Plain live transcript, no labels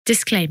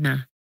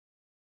Disclaimer.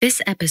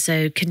 This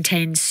episode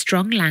contains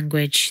strong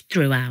language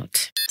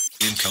throughout.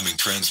 Incoming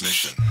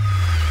transmission.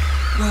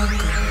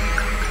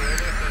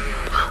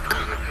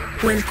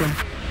 Welcome.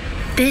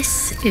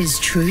 This is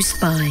True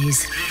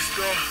Spies,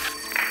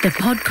 the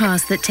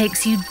podcast that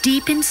takes you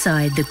deep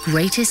inside the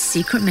greatest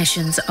secret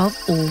missions of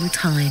all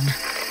time.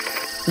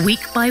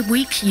 Week by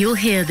week, you'll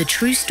hear the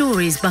true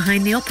stories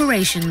behind the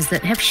operations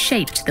that have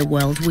shaped the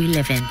world we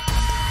live in.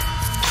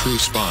 True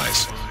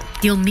Spies.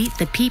 You'll meet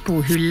the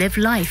people who live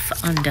life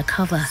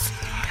undercover.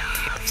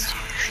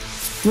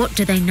 What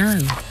do they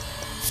know?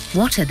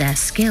 What are their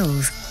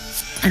skills?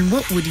 And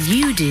what would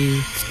you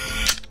do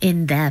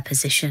in their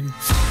position?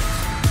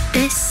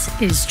 This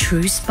is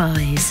True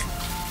Spies.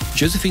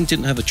 Josephine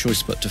didn't have a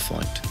choice but to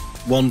fight.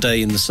 One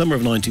day in the summer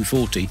of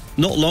 1940,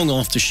 not long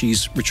after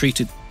she's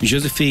retreated,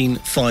 Josephine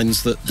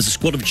finds that there's a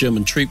squad of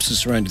German troops that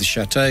surrounded the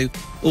chateau.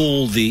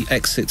 All the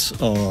exits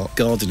are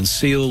guarded and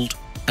sealed,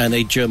 and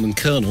a German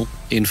colonel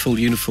in full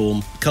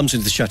uniform comes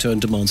into the chateau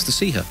and demands to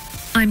see her.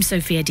 I'm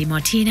Sophia Di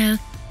Martino,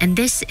 and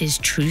this is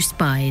True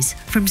Spies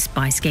from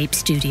Spyscape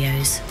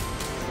Studios.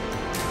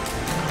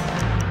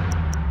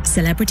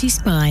 Celebrity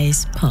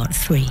Spies Part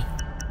 3.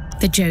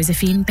 The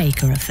Josephine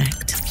Baker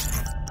Effect.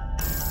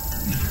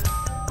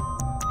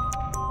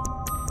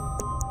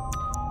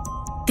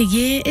 The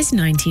year is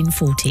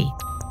 1940.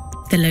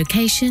 The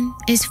location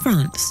is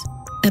France,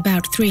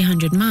 about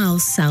 300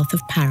 miles south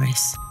of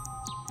Paris.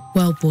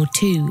 World War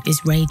II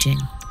is raging.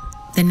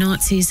 The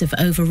Nazis have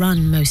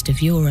overrun most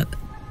of Europe.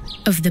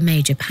 Of the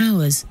major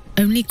powers,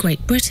 only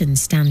Great Britain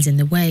stands in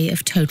the way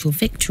of total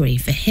victory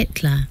for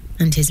Hitler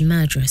and his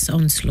murderous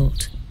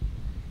onslaught.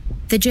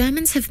 The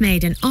Germans have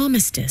made an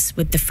armistice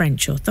with the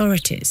French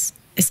authorities,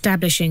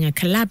 establishing a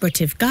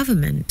collaborative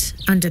government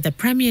under the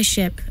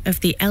premiership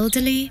of the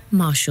elderly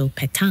Marshal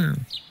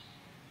Pétain.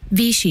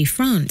 Vichy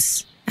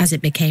France, as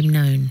it became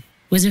known,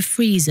 was a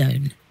free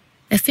zone,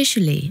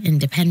 officially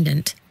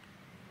independent.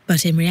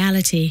 But in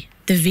reality,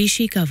 the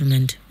Vichy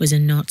government was a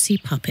Nazi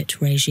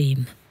puppet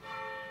regime.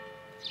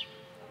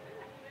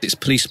 It's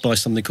policed by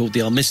something called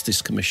the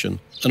Armistice Commission,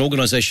 an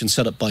organisation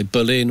set up by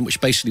Berlin, which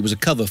basically was a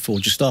cover for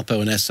Gestapo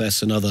and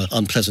SS and other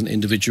unpleasant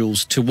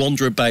individuals to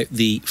wander about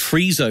the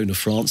free zone of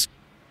France.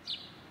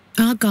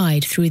 Our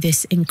guide through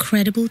this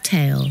incredible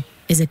tale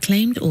is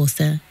acclaimed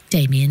author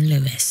Damian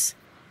Lewis.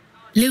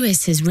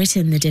 Lewis has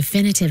written the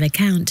definitive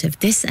account of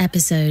this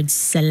episode's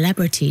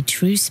celebrity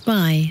true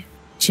spy,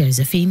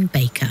 Josephine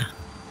Baker.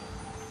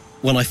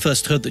 When I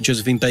first heard that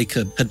Josephine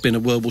Baker had been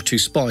a World War II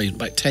spy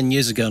about 10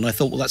 years ago, and I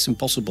thought, well, that's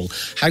impossible.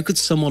 How could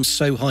someone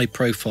so high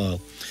profile,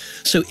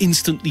 so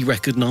instantly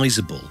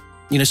recognisable,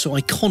 so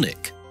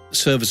iconic,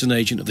 serve as an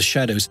agent of the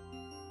shadows?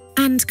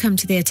 And come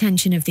to the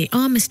attention of the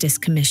Armistice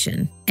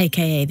Commission,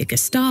 aka the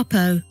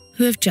Gestapo,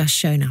 who have just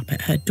shown up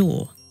at her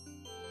door.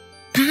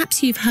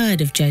 Perhaps you've heard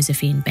of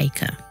Josephine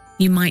Baker.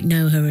 You might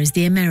know her as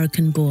the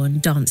American-born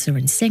dancer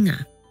and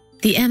singer.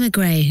 The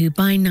émigré who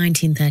by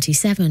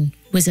 1937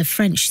 was a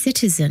French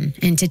citizen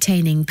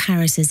entertaining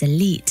Paris's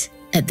elite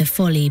at the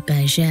Folies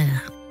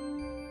Bergère.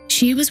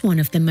 She was one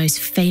of the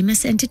most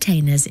famous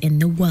entertainers in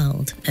the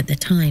world at the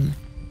time.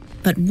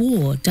 But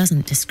war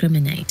doesn't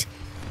discriminate.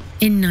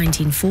 In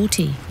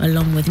 1940,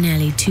 along with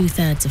nearly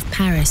two-thirds of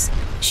Paris,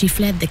 she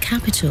fled the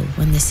capital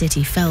when the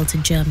city fell to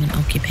German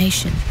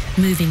occupation,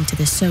 moving to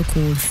the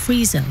so-called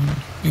Free Zone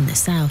in the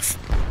south.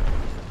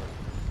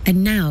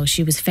 And now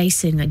she was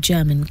facing a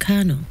German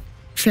colonel,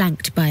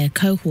 flanked by a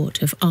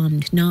cohort of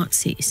armed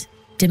Nazis,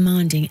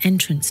 demanding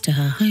entrance to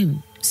her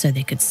home so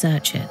they could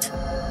search it.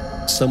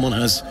 Someone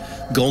has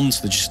gone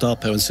to the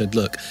Gestapo and said,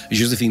 look,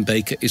 Josephine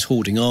Baker is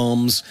hoarding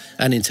arms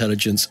and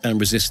intelligence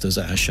and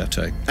resistors at her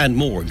chateau. And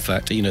more, in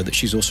fact, that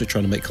she's also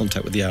trying to make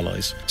contact with the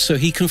Allies. So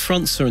he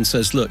confronts her and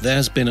says, look, there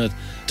has been a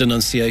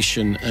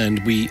denunciation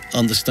and we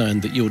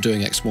understand that you're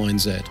doing X, Y, and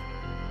Z.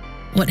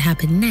 What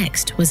happened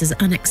next was as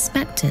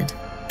unexpected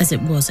as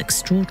it was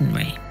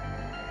extraordinary.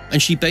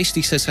 And she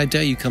basically says, how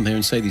dare you come here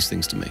and say these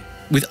things to me?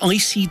 With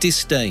icy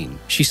disdain,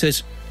 she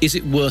says, is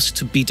it worse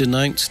to be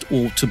denounced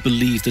or to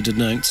believe the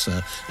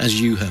denouncer as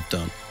you have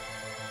done?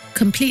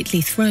 Completely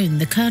thrown,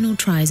 the colonel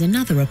tries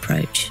another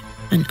approach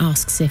and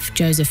asks if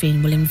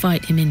Josephine will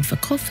invite him in for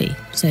coffee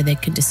so they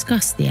can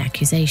discuss the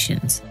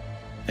accusations.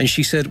 And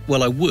she said,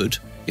 well, I would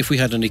if we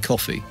had any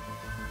coffee,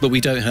 but we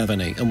don't have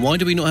any. And why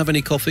do we not have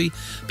any coffee?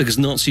 Because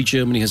Nazi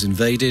Germany has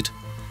invaded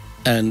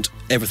and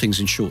everything's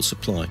in short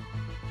supply.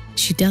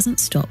 She doesn't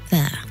stop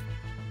there.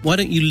 Why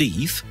don't you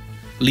leave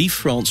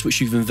France, which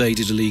you've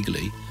invaded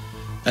illegally,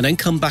 and then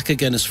come back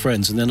again as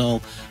friends, and then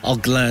I'll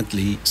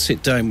gladly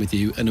sit down with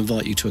you and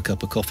invite you to a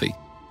cup of coffee.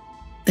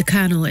 The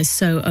colonel is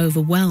so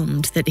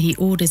overwhelmed that he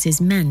orders his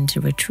men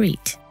to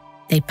retreat.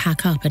 They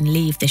pack up and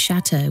leave the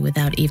chateau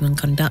without even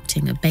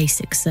conducting a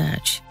basic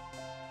search.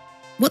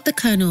 What the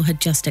colonel had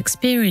just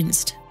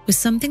experienced was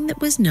something that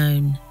was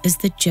known as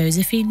the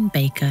Josephine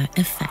Baker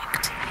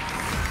Effect.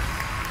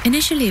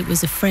 Initially, it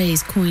was a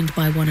phrase coined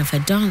by one of her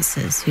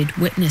dancers who'd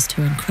witnessed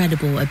her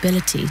incredible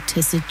ability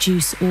to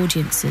seduce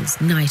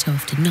audiences night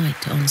after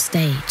night on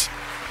stage.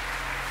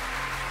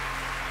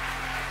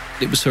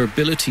 It was her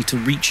ability to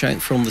reach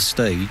out from the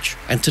stage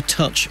and to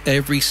touch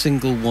every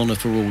single one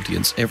of her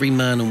audience, every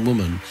man and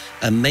woman,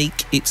 and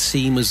make it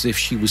seem as if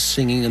she was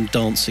singing and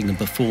dancing and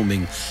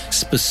performing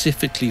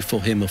specifically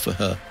for him or for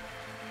her.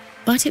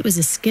 But it was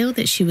a skill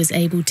that she was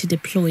able to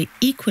deploy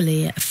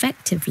equally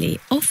effectively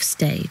off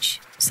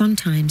stage,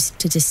 sometimes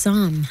to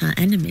disarm her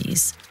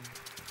enemies,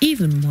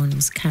 even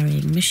ones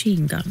carrying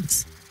machine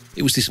guns.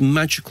 It was this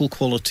magical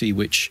quality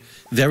which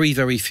very,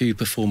 very few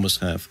performers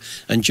have,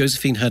 and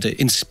Josephine had it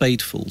in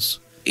spadefuls,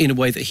 in a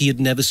way that he had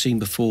never seen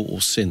before or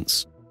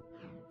since.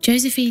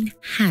 Josephine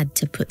had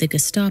to put the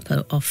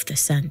Gestapo off the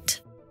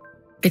scent,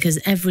 because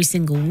every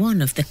single one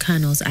of the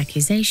colonel's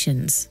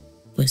accusations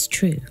was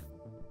true.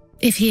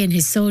 If he and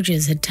his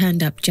soldiers had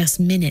turned up just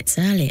minutes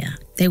earlier,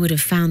 they would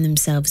have found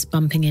themselves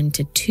bumping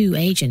into 2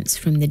 agents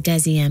from the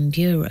Deuxième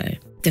Bureau,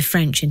 the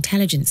French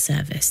intelligence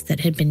service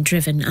that had been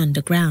driven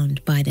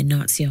underground by the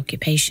Nazi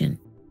occupation.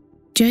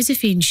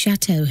 Josephine's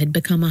chateau had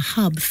become a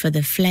hub for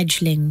the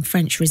fledgling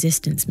French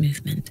resistance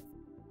movement,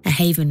 a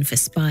haven for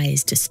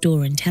spies to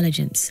store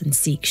intelligence and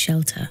seek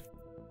shelter.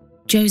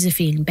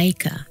 Josephine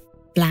Baker,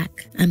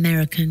 black,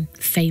 American,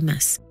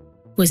 famous,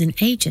 was an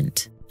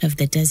agent of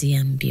the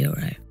Deuxième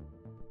Bureau,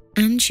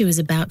 and she was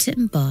about to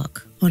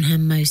embark on her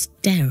most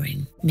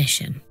daring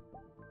mission.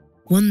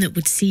 One that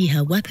would see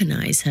her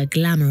weaponize her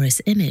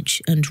glamorous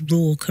image and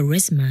raw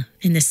charisma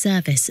in the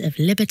service of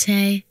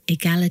liberté,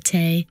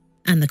 égalité,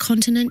 and the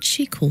continent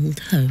she called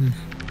home.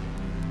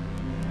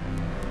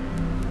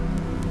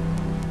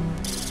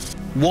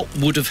 What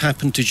would have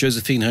happened to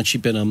Josephine had she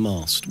been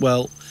unmasked?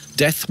 Well,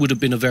 death would have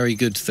been a very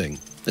good thing.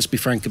 Let's be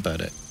frank about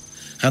it.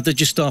 Had the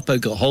Gestapo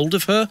got hold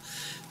of her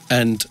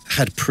and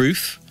had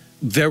proof,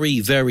 very,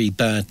 very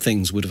bad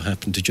things would have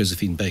happened to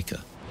Josephine Baker.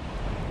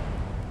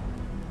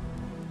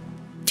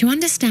 To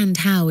understand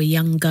how a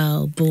young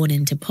girl born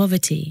into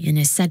poverty in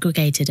a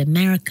segregated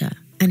America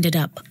ended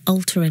up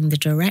altering the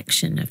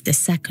direction of the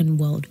Second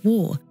World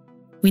War,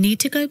 we need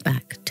to go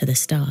back to the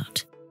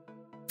start.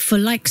 For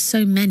like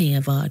so many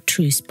of our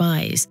true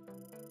spies,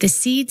 the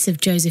seeds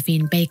of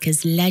Josephine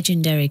Baker's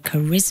legendary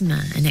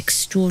charisma and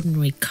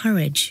extraordinary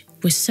courage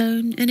were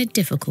sown in a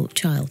difficult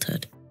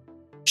childhood.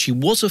 She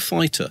was a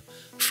fighter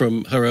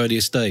from her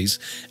earliest days,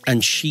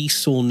 and she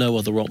saw no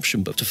other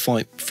option but to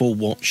fight for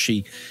what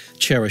she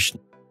cherished.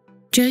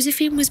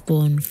 Josephine was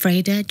born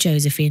Freda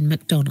Josephine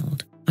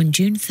MacDonald on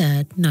June 3,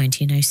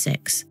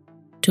 1906,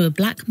 to a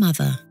black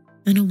mother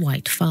and a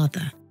white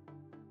father.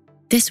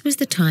 This was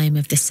the time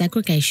of the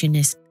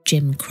segregationist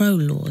Jim Crow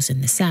laws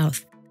in the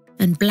South,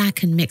 and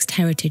black and mixed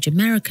heritage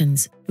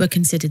Americans were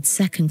considered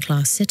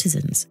second-class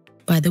citizens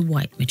by the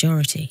white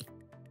majority.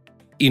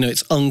 You know,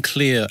 it's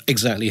unclear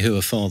exactly who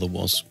her father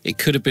was. It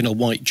could have been a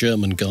white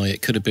German guy,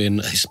 it could have been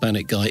a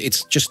Hispanic guy,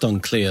 it's just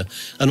unclear.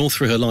 And all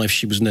through her life,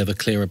 she was never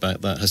clear about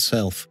that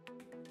herself.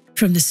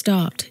 From the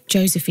start,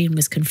 Josephine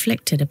was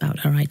conflicted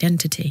about her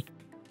identity,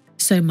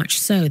 so much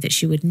so that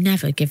she would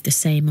never give the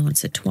same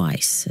answer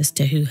twice as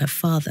to who her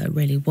father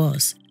really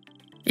was.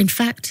 In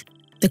fact,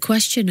 the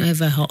question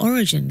over her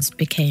origins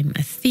became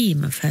a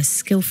theme of her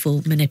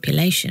skillful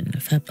manipulation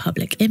of her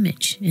public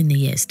image in the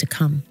years to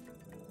come.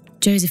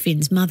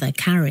 Josephine's mother,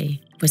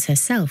 Carrie, was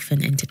herself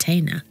an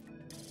entertainer.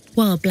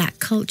 While black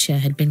culture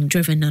had been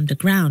driven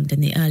underground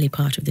in the early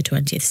part of the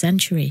 20th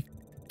century,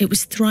 it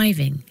was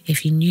thriving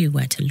if you knew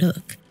where to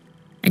look.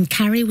 And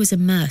Carrie was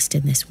immersed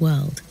in this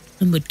world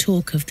and would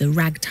talk of the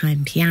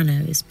ragtime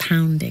pianos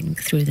pounding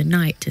through the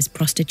night as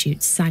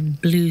prostitutes sang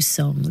blues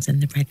songs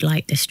in the red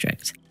light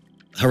district.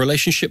 Her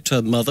relationship to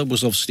her mother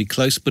was obviously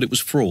close, but it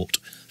was fraught,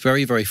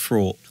 very, very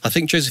fraught. I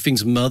think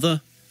Josephine's mother,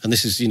 and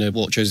this is,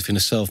 what Josephine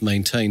herself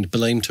maintained,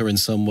 blamed her in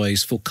some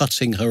ways for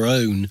cutting her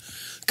own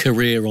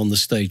career on the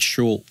stage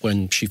short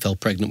when she fell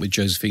pregnant with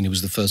Josephine, who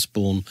was the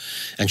firstborn,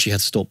 and she had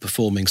stopped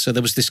performing. So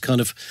there was this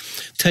kind of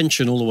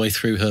tension all the way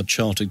through her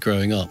childhood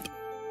growing up.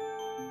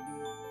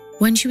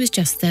 When she was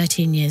just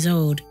 13 years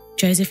old,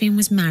 Josephine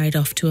was married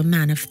off to a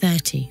man of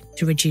 30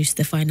 to reduce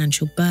the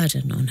financial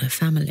burden on her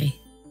family.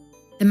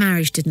 The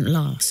marriage didn't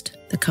last.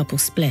 The couple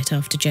split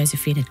after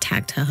Josephine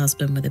attacked her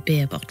husband with a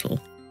beer bottle.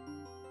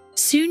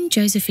 Soon,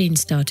 Josephine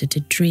started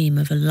to dream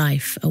of a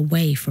life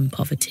away from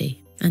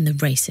poverty and the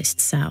racist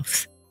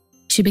South.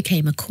 She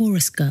became a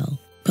chorus girl,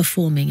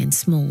 performing in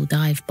small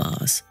dive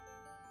bars.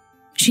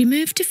 She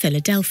moved to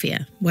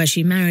Philadelphia, where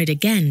she married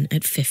again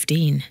at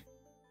 15.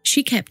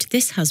 She kept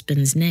this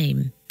husband's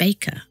name,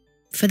 Baker,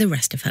 for the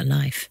rest of her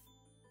life.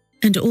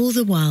 And all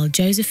the while,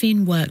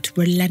 Josephine worked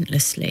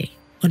relentlessly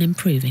on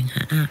improving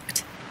her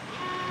act.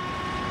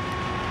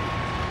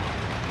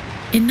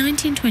 In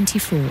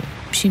 1924,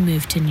 she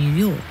moved to New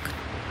York,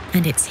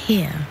 and it's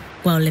here,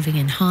 while living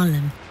in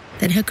Harlem,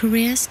 that her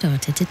career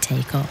started to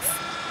take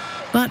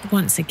off. But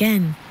once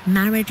again,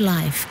 married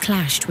life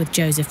clashed with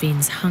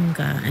Josephine's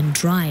hunger and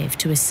drive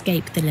to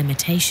escape the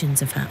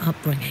limitations of her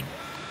upbringing.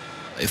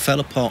 It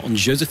fell apart on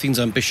Josephine's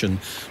ambition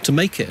to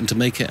make it, and to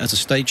make it as a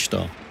stage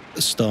star.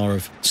 A star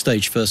of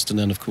stage first and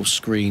then, of course,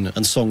 screen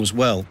and song as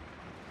well.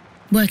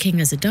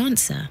 Working as a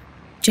dancer,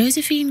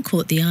 Josephine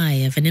caught the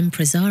eye of an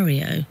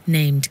impresario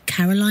named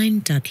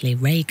Caroline Dudley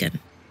Reagan.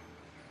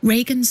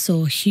 Reagan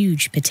saw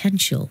huge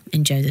potential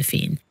in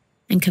Josephine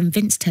and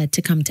convinced her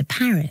to come to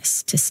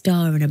Paris to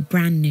star in a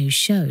brand new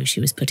show she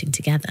was putting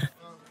together.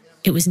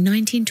 It was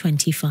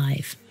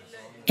 1925.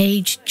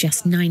 Aged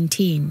just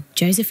 19,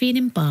 Josephine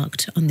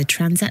embarked on the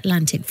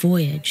transatlantic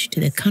voyage to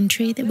the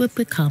country that would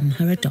become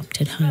her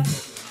adopted home.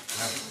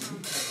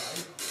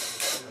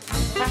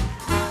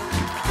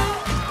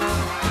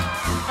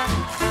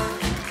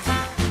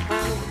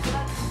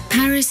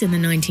 Paris in the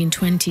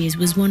 1920s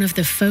was one of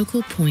the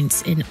focal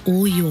points in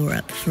all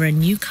Europe for a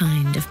new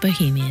kind of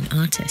bohemian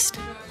artist.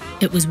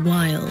 It was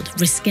wild,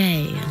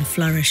 risque, and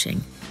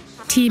flourishing,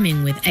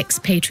 teeming with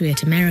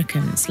expatriate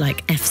Americans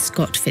like F.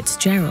 Scott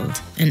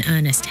Fitzgerald and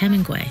Ernest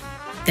Hemingway,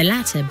 the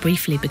latter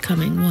briefly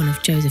becoming one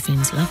of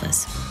Josephine's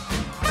lovers.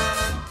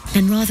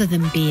 And rather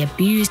than be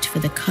abused for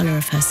the colour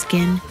of her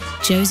skin,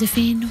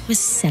 Josephine was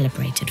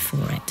celebrated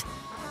for it,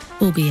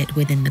 albeit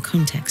within the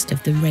context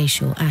of the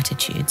racial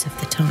attitudes of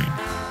the time.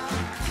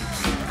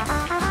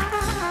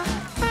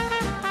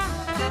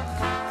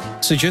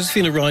 So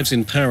Josephine arrives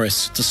in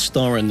Paris to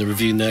star in the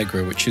Revue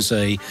Negre, which is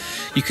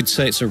you could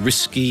say it's a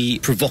risky,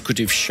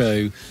 provocative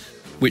show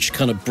which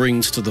kind of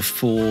brings to the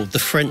fore the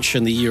French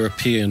and the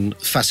European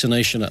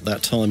fascination at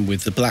that time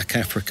with the black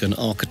African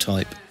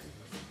archetype.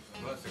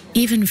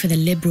 Even for the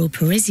liberal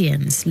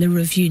Parisians, Le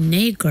Revue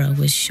Negre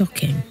was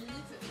shocking.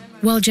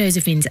 While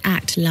Josephine's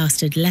act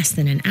lasted less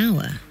than an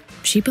hour,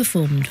 she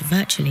performed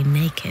virtually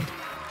naked,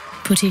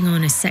 putting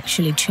on a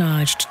sexually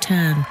charged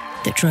turn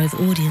that drove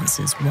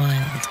audiences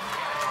wild.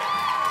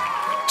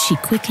 She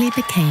quickly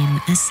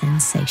became a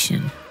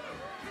sensation.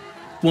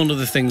 One of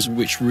the things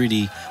which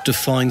really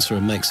defines her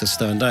and makes her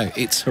stand out,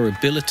 it's her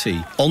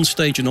ability, on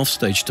stage and off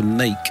stage, to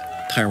make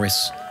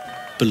Paris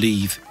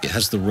believe it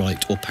has the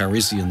right, or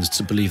Parisians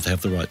to believe they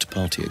have the right to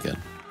party again.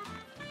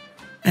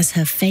 As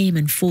her fame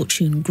and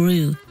fortune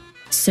grew,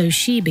 so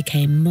she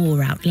became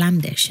more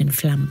outlandish and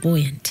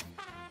flamboyant.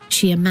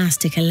 She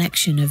amassed a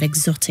collection of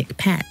exotic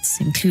pets,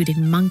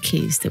 including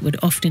monkeys that would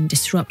often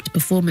disrupt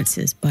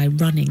performances by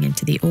running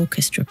into the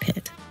orchestra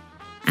pit.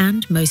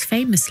 And, most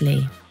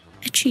famously,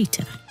 a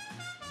cheetah.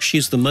 She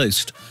is the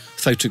most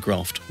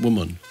photographed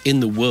woman in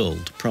the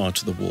world prior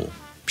to the war.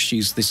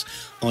 She's this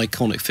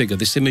iconic figure,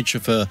 this image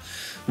of her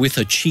with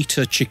her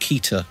cheetah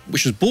Chiquita,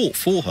 which was bought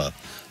for her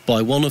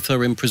by one of her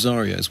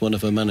impresarios, one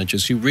of her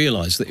managers, who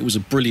realised that it was a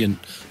brilliant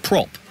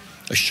prop,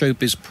 a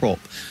showbiz prop.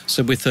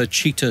 So with her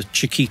cheetah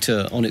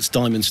Chiquita on its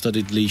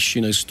diamond-studded leash,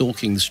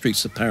 stalking the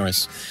streets of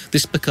Paris,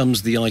 this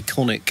becomes the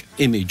iconic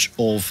image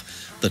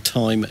of the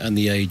time and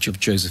the age of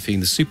Josephine,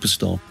 the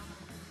superstar.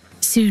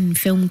 Soon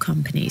film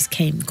companies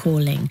came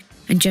calling,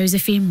 and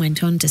Josephine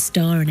went on to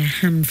star in a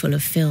handful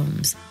of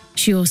films.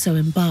 She also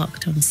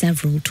embarked on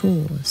several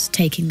tours,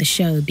 taking the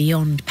show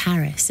beyond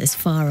Paris as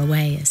far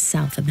away as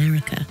South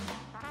America.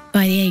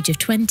 By the age of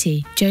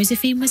 20,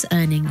 Josephine was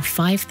earning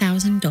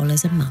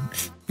 $5,000 a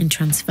month and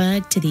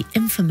transferred to the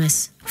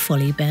infamous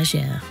Folies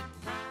Bergère.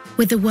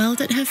 With the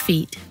world at her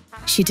feet,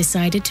 she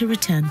decided to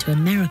return to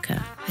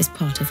America as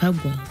part of her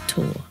world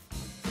tour.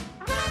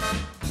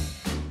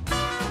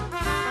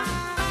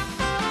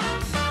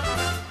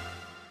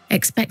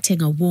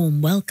 Expecting a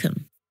warm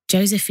welcome,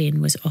 Josephine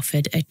was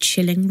offered a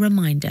chilling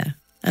reminder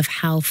of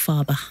how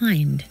far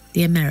behind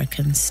the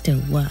Americans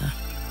still were.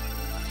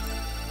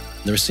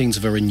 There are scenes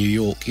of her in New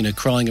York,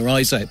 crying her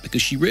eyes out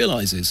because she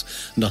realises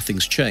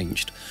nothing's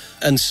changed.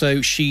 And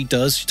so she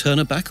does turn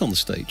her back on the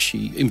stage.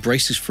 She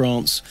embraces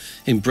France,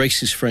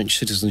 embraces French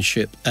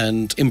citizenship,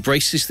 and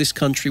embraces this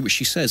country which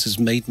she says has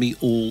made me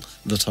all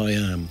that I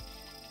am.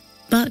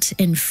 But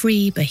in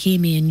free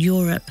Bohemian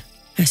Europe,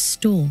 a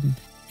storm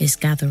is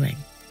gathering.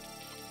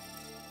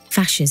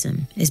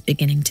 Fascism is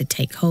beginning to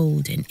take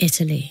hold in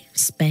Italy,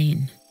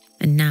 Spain,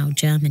 and now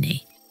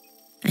Germany.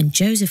 And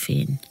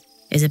Josephine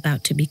is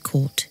about to be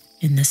caught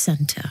in the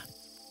centre.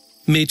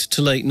 Mid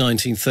to late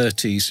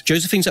 1930s,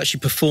 Josephine's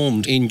actually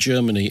performed in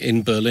Germany,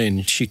 in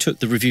Berlin. She took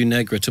the Revue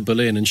Negre to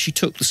Berlin and she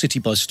took the city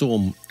by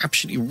storm.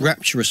 Absolutely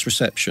rapturous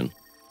reception.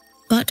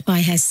 But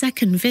by her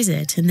second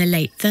visit in the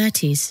late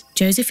 30s,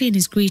 Josephine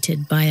is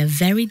greeted by a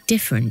very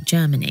different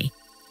Germany.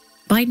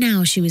 By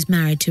now she was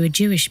married to a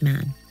Jewish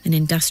man, an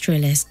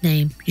industrialist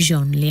named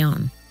Jean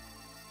Leon.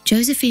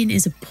 Josephine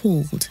is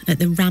appalled at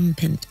the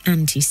rampant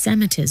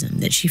anti-Semitism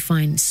that she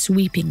finds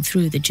sweeping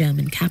through the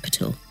German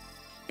capital.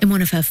 In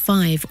one of her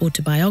 5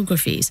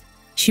 autobiographies,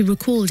 she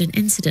recalled an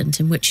incident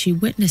in which she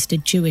witnessed a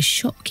Jewish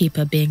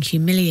shopkeeper being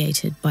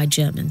humiliated by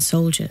German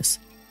soldiers.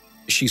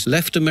 She's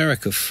left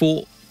America,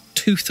 fought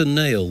tooth and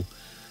nail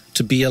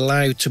to be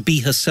allowed to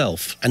be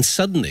herself. And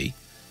suddenly,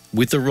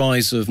 with the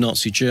rise of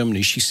Nazi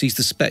Germany, she sees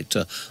the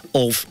spectre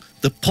of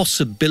the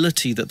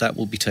possibility that that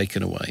will be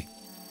taken away.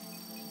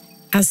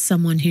 As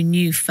someone who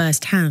knew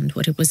firsthand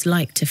what it was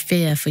like to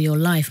fear for your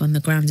life on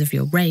the grounds of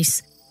your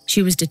race,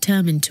 she was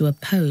determined to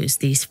oppose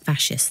these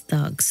fascist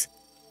thugs.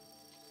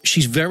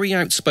 She's very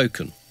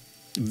outspoken,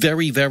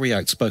 very, very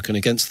outspoken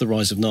against the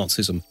rise of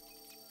Nazism.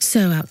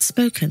 So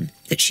outspoken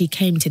that she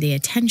came to the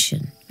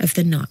attention of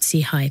the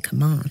Nazi high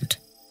command.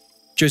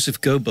 Joseph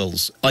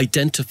Goebbels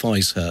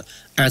identifies her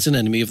as an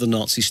enemy of the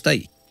Nazi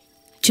state.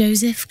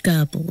 Joseph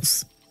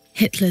Goebbels,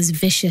 Hitler's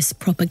vicious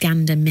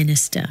propaganda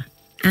minister,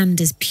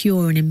 and as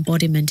pure an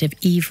embodiment of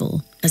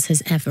evil as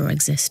has ever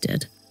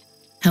existed.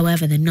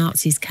 However, the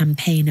Nazis'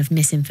 campaign of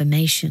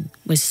misinformation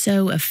was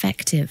so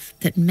effective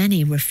that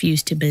many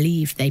refused to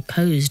believe they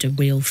posed a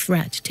real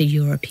threat to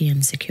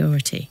European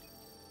security.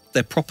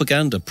 Their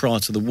propaganda prior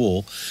to the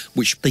war,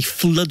 which they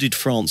flooded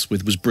France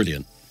with, was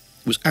brilliant.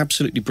 It was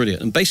absolutely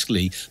brilliant. And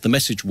basically, the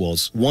message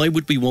was, why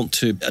would we want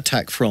to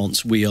attack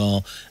France? We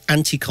are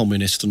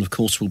anti-communist, and of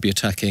course we'll be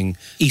attacking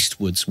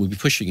eastwards. We'll be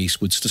pushing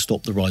eastwards to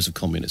stop the rise of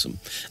communism.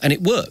 And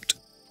it worked.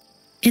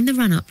 In the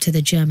run-up to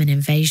the German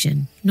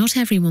invasion, not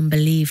everyone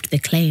believed the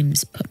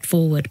claims put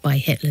forward by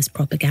Hitler's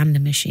propaganda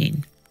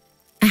machine.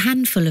 A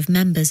handful of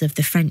members of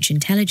the French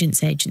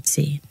intelligence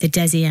agency, the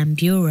Deuxième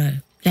Bureau,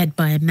 led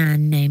by a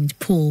man named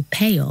Paul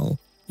Payol,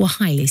 were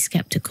highly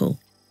sceptical.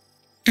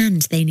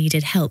 And they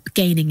needed help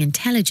gaining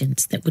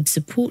intelligence that would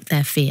support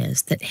their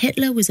fears that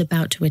Hitler was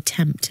about to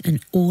attempt an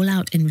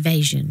all-out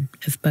invasion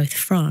of both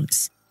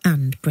France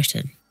and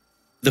Britain.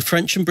 The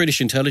French and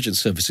British intelligence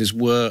services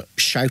were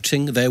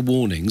shouting their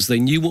warnings. They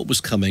knew what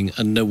was coming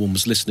and no one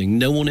was listening.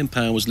 No one in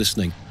power was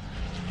listening.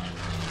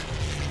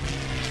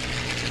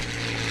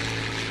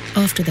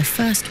 After the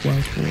First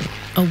World War,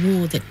 a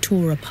war that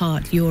tore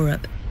apart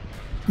Europe,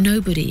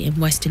 nobody in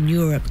Western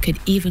Europe could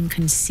even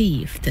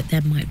conceive that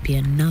there might be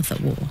another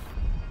war.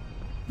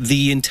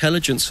 The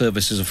intelligence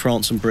services of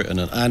France and Britain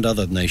and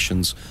other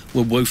nations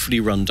were woefully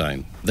run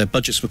down. Their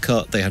budgets were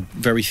cut, they had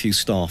very few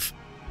staff.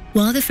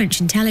 While the French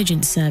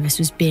intelligence service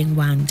was being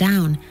wound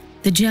down,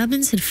 the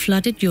Germans had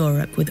flooded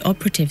Europe with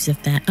operatives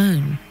of their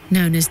own,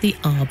 known as the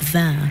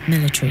Abwehr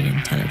military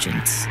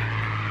intelligence.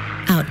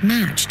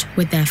 Outmatched,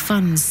 with their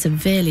funds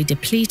severely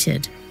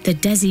depleted, the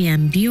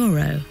Deuxième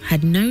Bureau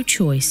had no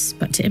choice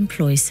but to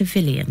employ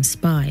civilian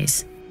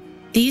spies.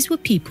 These were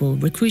people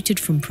recruited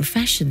from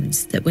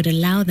professions that would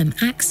allow them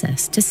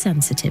access to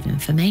sensitive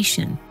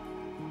information.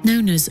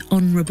 Known as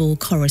honourable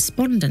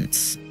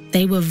correspondents,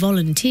 they were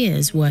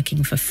volunteers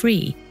working for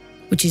free,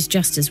 which is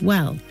just as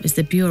well, as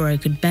the Bureau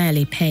could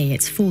barely pay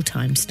its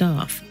full-time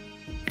staff.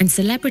 And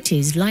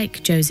celebrities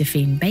like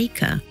Josephine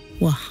Baker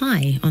were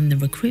high on the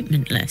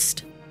recruitment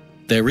list.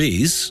 There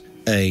is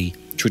a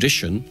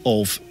tradition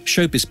of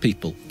showbiz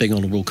people being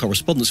honourable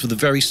correspondents for the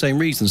very same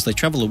reasons. They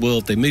travel the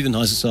world, they move in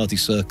high society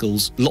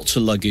circles, lots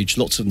of luggage,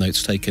 lots of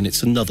notes taken.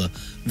 It's another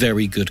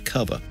very good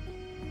cover.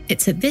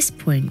 It's at this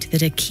point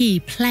that a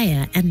key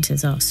player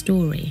enters our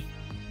story.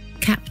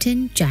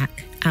 Captain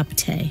Jack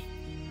Abte.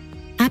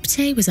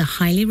 Abte was a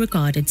highly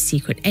regarded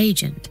secret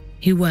agent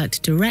who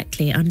worked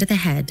directly under the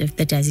head of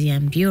the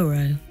Deuxième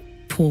Bureau,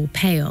 Paul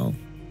Payol.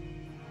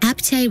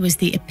 Abte was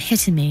the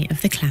epitome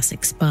of the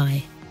classic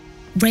spy.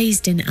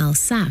 Raised in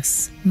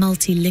Alsace,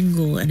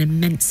 multilingual and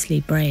immensely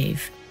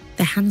brave,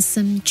 the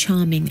handsome,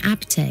 charming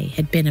Abte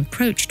had been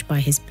approached by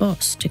his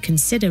boss to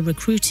consider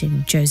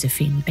recruiting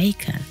Josephine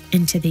Baker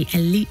into the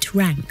elite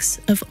ranks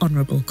of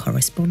honourable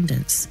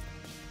correspondence.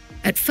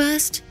 At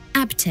first,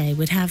 Abte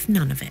would have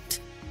none of it.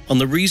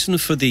 And the reason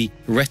for the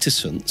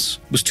reticence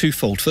was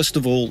twofold. First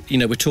of all,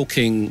 we're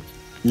talking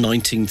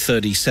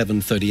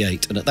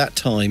 1937-38, and at that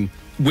time,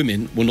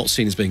 women were not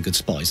seen as being good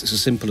spies. It's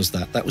as simple as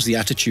that. That was the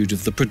attitude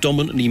of the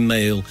predominantly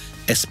male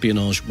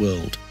espionage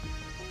world.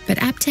 But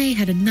Abte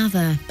had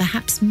another,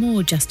 perhaps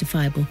more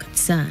justifiable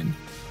concern.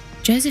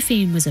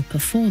 Josephine was a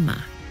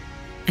performer,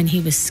 and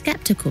he was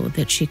sceptical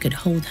that she could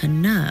hold her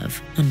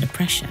nerve under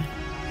pressure.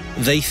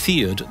 They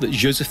feared that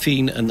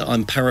Josephine, and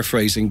I'm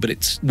paraphrasing, but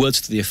it's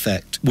words to the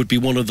effect, would be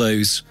one of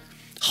those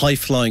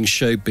high-flying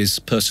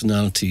showbiz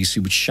personalities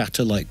who would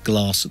shatter like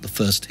glass at the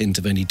first hint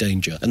of any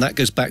danger. And that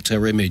goes back to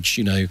her image,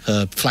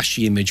 her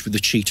flashy image with the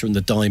cheetah and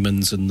the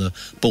diamonds and the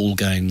ball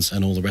gowns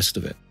and all the rest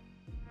of it.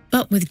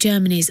 But with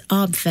Germany's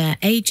Abwehr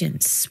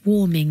agents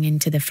swarming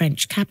into the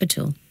French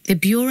capital, the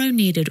Bureau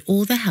needed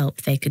all the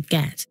help they could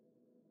get.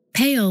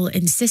 Payol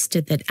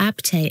insisted that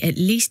Abte at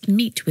least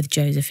meet with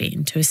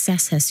Josephine to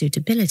assess her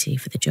suitability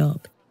for the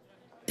job.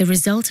 The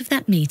result of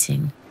that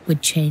meeting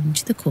would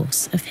change the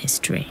course of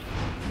history.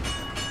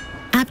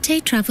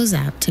 Abte travels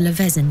out to Le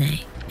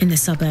Vésinet, in the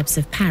suburbs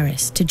of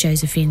Paris, to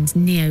Josephine's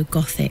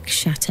neo-Gothic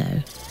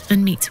chateau,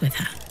 and meets with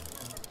her.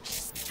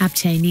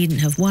 Abte needn't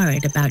have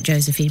worried about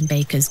Josephine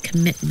Baker's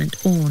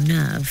commitment or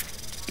nerve.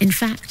 In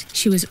fact,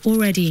 she was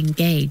already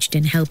engaged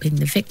in helping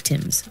the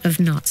victims of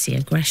Nazi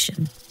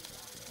aggression.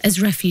 As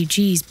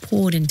refugees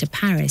poured into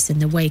Paris in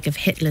the wake of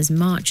Hitler's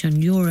march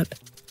on Europe,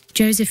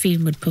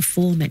 Josephine would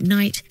perform at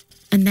night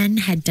and then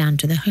head down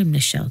to the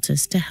homeless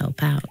shelters to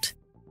help out.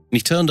 He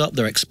turned up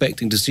there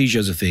expecting to see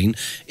Josephine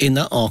in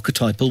that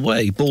archetypal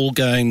way, ball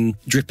gown,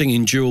 dripping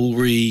in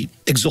jewellery,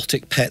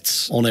 exotic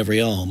pets on every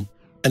arm.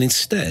 And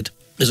instead,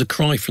 There's a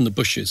cry from the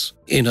bushes.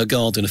 In her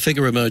garden, a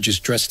figure emerges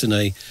dressed in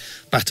a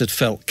battered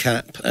felt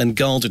cap and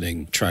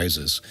gardening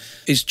trousers.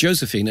 It's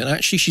Josephine, and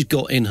actually she's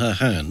got in her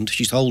hand,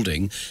 she's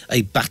holding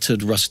a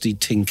battered, rusty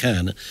tin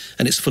can,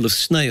 and it's full of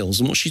snails.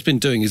 And what she's been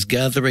doing is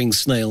gathering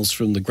snails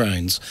from the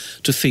grounds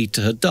to feed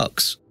to her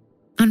ducks.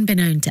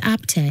 Unbeknown to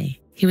Abte,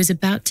 he was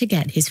about to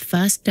get his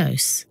first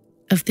dose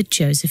of the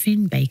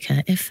Josephine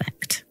Baker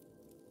effect.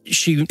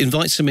 She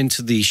invites him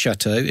into the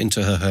chateau,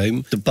 into her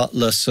home. The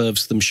butler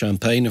serves them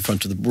champagne in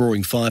front of the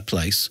roaring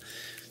fireplace,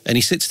 and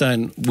he sits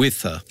down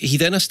with her. He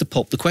then has to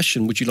pop the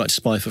question, would you like to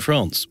spy for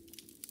France?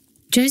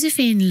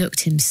 Josephine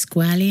looked him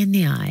squarely in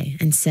the eye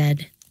and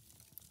said,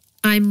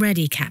 I'm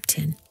ready,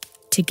 Captain,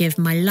 to give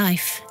my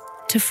life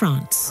to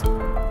France.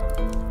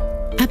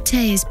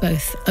 Abte is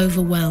both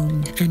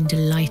overwhelmed and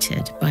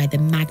delighted by the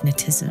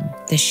magnetism,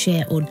 the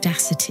sheer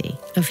audacity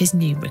of his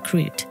new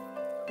recruit.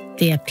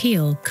 The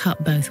appeal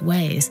cut both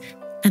ways,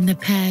 and the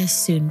pair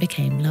soon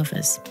became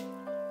lovers.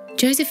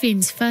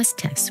 Josephine's first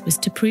test was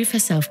to prove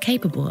herself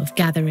capable of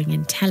gathering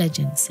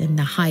intelligence in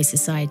the high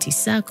society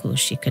circles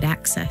she could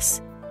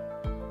access.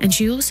 And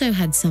she also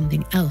had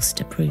something else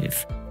to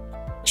prove.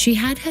 She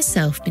had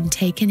herself been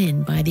taken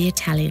in by the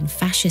Italian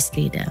fascist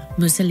leader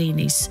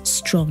Mussolini's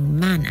Strong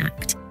Man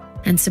Act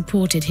and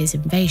supported his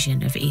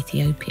invasion of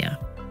Ethiopia.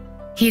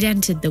 He'd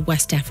entered the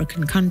West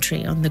African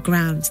country on the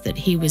grounds that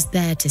he was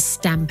there to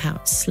stamp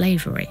out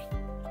slavery.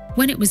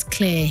 When it was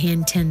clear he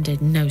intended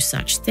no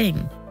such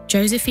thing,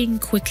 Josephine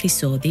quickly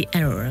saw the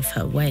error of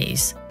her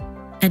ways.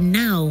 And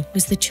now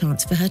was the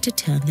chance for her to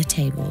turn the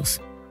tables.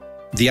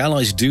 The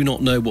Allies do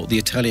not know what the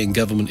Italian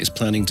government is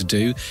planning to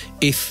do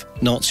if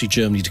Nazi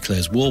Germany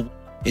declares war.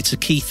 It's a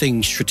key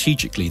thing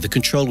strategically. The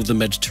control of the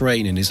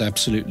Mediterranean is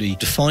absolutely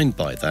defined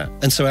by that.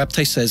 And so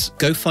Abte says,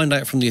 go find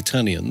out from the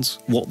Italians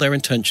what their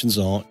intentions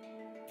are.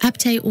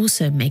 Abte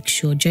also makes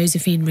sure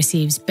Josephine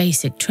receives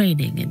basic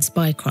training in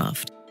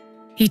spycraft.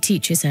 He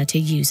teaches her to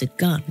use a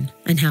gun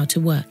and how to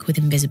work with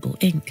invisible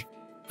ink,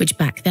 which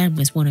back then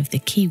was one of the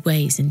key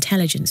ways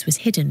intelligence was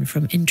hidden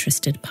from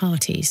interested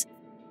parties.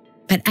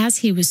 But as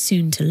he was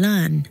soon to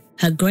learn,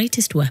 her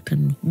greatest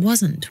weapon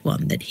wasn't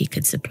one that he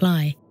could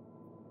supply.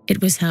 It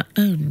was her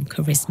own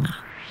charisma.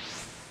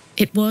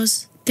 It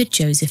was the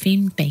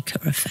Josephine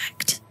Baker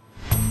effect.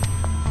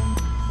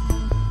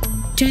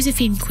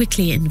 Josephine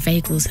quickly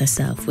inveigles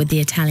herself with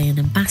the Italian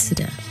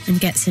ambassador and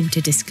gets him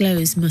to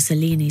disclose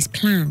Mussolini's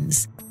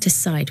plans to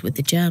side with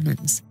the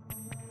Germans.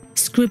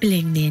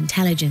 Scribbling the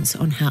intelligence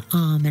on her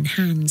arm and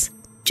hands,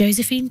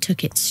 Josephine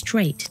took it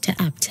straight to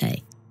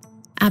Abte.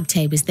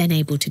 Abte was then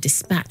able to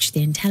dispatch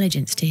the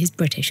intelligence to his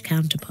British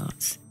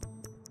counterparts.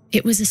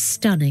 It was a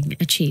stunning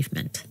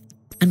achievement,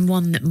 and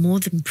one that more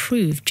than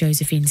proved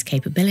Josephine's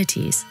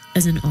capabilities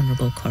as an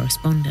honourable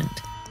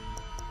correspondent.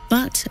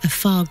 But a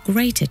far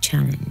greater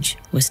challenge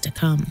was to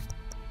come.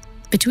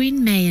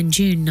 Between May and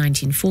June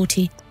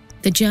 1940,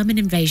 the German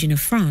invasion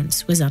of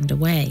France was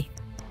underway.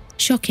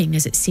 Shocking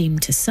as it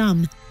seemed to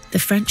some, the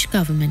French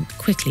government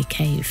quickly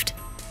caved.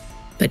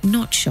 But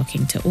not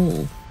shocking to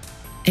all.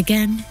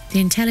 Again,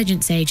 the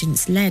intelligence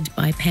agents led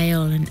by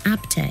Payol and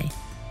Abte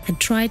had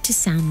tried to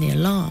sound the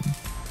alarm,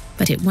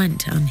 but it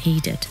went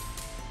unheeded.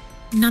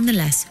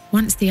 Nonetheless,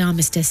 once the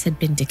armistice had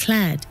been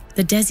declared,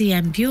 the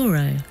Deuxième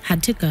Bureau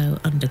had to go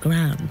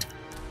underground.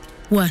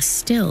 Worse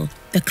still,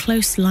 the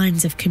close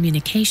lines of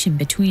communication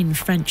between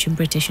French and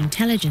British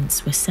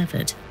intelligence were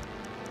severed.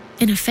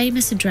 In a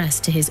famous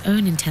address to his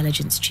own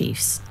intelligence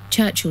chiefs,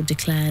 Churchill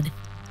declared,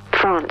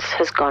 "France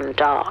has gone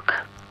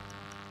dark."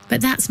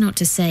 But that's not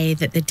to say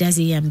that the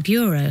Deuxième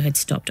Bureau had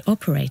stopped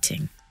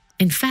operating.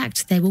 In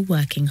fact, they were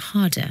working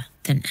harder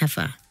than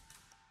ever.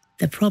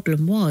 The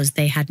problem was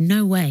they had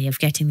no way of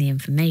getting the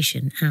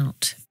information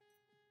out.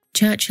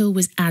 Churchill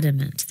was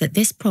adamant that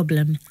this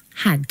problem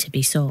had to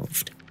be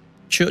solved.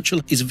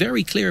 Churchill is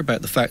very clear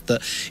about the fact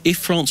that if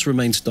France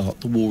remains dark,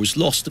 the war is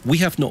lost. We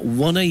have not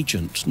one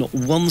agent, not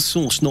one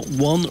source, not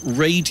one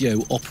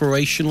radio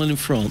operational in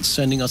France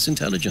sending us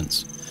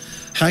intelligence.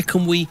 How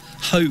can we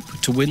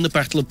hope to win the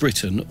Battle of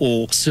Britain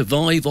or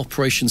survive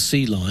Operation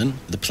Sea Lion,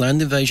 the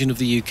planned invasion of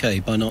the UK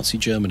by Nazi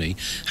Germany?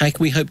 How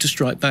can we hope to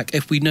strike back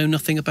if we know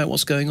nothing about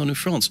what's going on in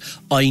France?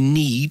 I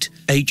need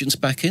agents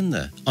back in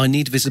there. I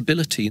need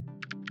visibility.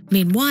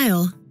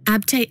 Meanwhile,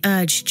 Abte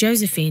urged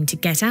Josephine to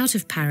get out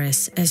of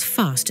Paris as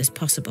fast as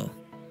possible.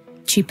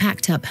 She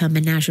packed up her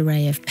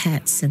menagerie of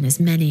pets and as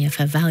many of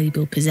her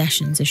valuable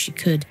possessions as she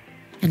could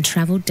and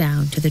travelled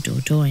down to the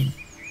Dordogne.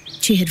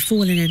 She had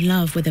fallen in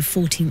love with a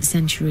 14th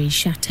century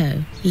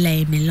chateau,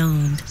 Les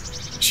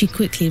Milandes. She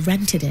quickly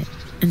rented it,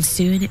 and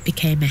soon it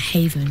became a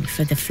haven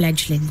for the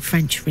fledgling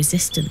French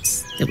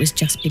resistance that was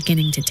just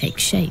beginning to take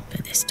shape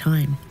at this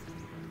time.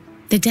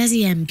 The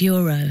Deuxième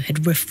Bureau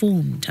had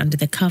reformed under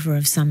the cover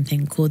of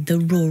something called the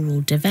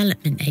Rural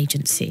Development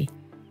Agency.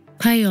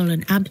 Payol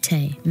and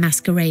Abte,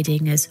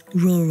 masquerading as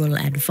rural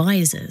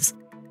advisors,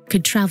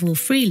 could travel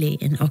freely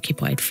in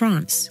occupied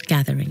France,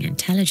 gathering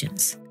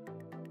intelligence.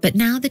 But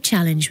now the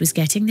challenge was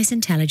getting this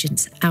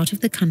intelligence out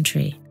of the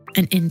country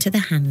and into the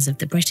hands of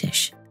the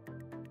British.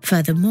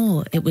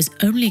 Furthermore, it was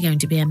only going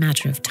to be a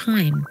matter of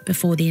time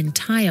before the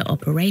entire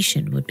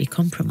operation would be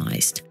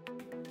compromised.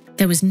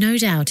 There was no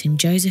doubt in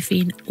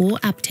Josephine or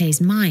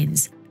Abtay's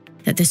minds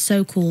that the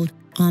so-called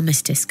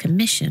Armistice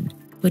Commission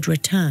would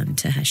return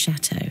to her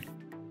chateau.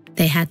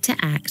 They had to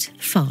act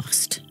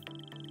fast.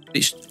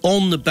 It's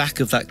on the back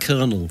of that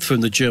colonel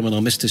from the German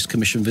Armistice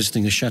Commission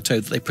visiting a chateau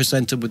that they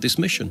presented with this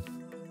mission.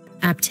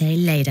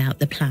 Abtay laid out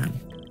the plan.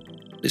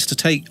 It's to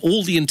take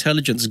all the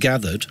intelligence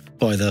gathered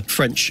by the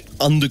French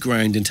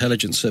underground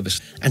intelligence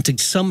service and to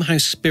somehow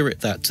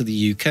spirit that to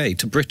the UK,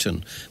 to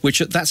Britain,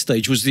 which at that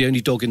stage was the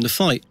only dog in the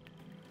fight.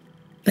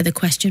 But the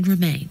question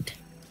remained,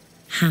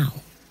 how?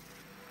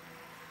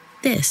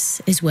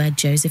 This is where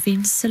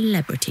Josephine's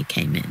celebrity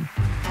came in.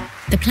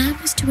 The plan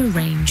was to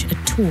arrange a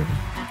tour,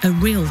 a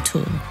real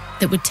tour,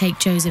 that would take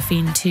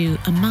Josephine to,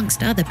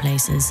 amongst other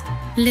places,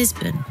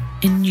 Lisbon,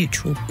 in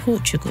neutral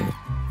Portugal,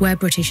 where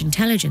British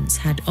intelligence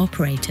had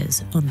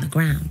operators on the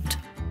ground.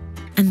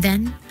 And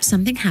then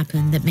something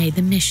happened that made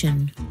the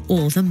mission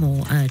all the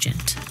more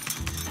urgent.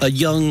 A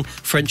young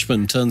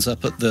Frenchman turns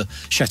up at the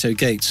chateau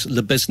gates.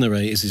 Le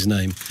Besneret is his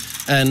name.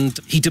 And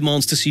he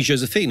demands to see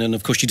Josephine. And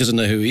of course, she doesn't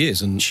know who he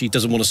is. And she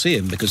doesn't want to see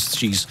him because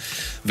she's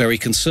very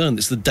concerned.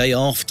 It's the day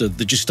after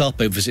the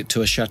Gestapo visit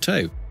to her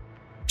chateau.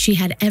 She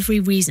had every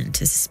reason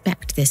to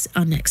suspect this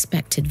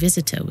unexpected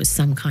visitor was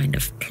some kind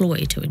of ploy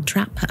to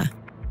entrap her.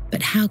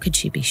 But how could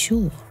she be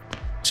sure?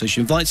 So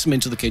she invites him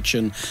into the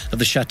kitchen of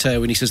the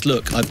chateau and he says,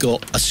 look, I've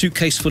got a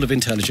suitcase full of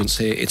intelligence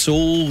here. It's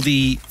all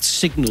the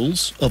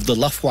signals of the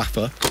Luftwaffe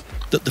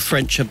that the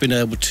French have been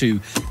able to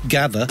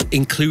gather,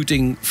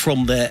 including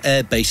from their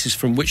air bases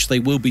from which they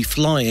will be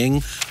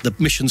flying the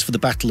missions for the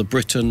Battle of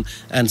Britain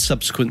and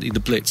subsequently the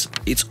Blitz.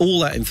 It's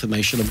all that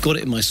information. I've got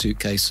it in my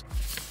suitcase.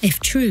 If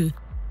true,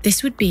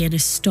 this would be an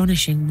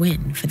astonishing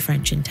win for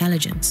French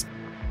intelligence.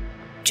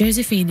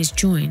 Josephine is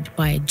joined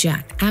by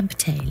Jacques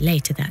Abtay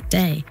later that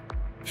day,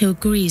 who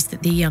agrees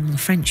that the young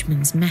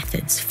Frenchman's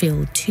methods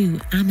feel too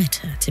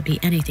amateur to be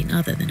anything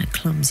other than a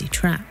clumsy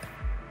trap.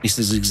 He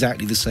says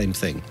exactly the same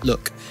thing.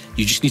 Look,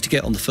 you just need to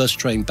get on the first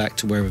train back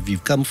to wherever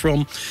you've come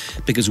from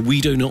because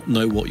we do not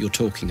know what you're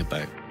talking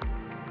about.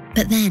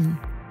 But then,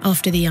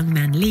 after the young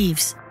man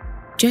leaves,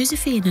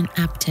 Josephine and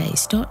Abtay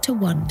start to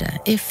wonder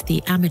if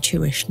the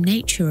amateurish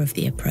nature of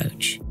the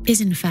approach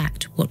is in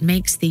fact what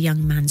makes the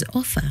young man's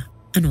offer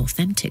an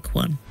authentic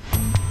one.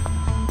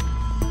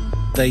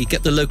 They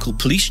get the local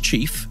police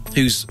chief,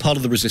 who's part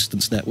of the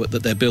resistance network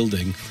that they're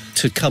building,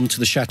 to come to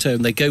the chateau,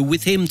 and they go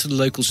with him to the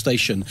local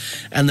station,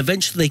 and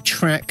eventually they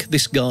track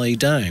this guy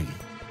down.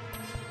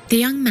 The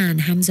young man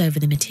hands over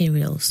the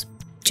materials.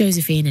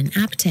 Josephine and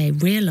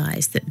Abtay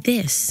realise that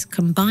this,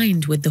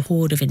 combined with the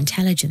hoard of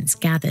intelligence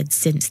gathered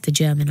since the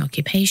German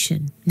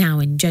occupation, now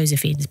in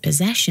Josephine's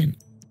possession,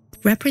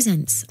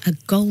 represents a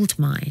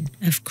goldmine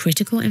of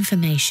critical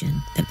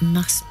information that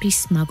must be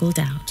smuggled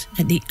out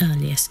at the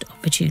earliest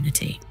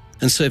opportunity.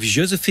 And so if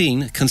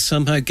Josephine can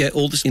somehow get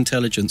all this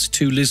intelligence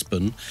to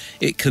Lisbon,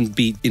 it can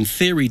be, in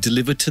theory,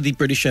 delivered to the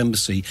British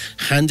Embassy,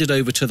 handed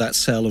over to that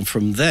cell, and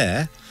from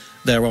there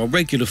are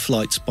regular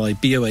flights by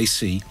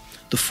BOAC,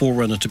 the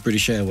forerunner to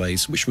British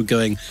Airways, which were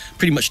going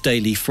pretty much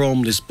daily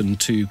from Lisbon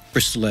to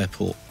Bristol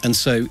Airport. And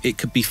so it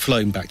could be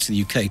flown back to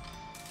the UK.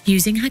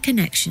 Using her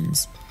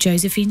connections,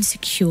 Josephine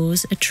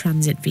secures a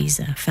transit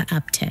visa for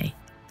Abtay,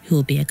 who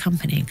will be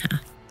accompanying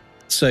her.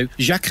 So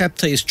Jacques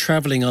Abtay is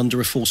travelling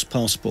under a false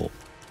passport.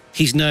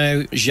 He's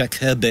now Jacques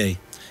Herbet.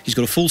 He's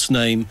got a false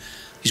name.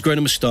 He's grown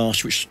a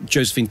moustache, which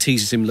Josephine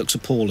teases him looks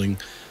appalling.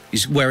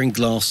 He's wearing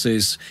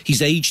glasses.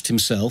 He's aged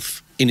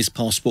himself in his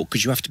passport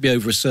because you have to be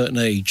over a certain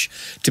age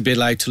to be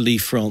allowed to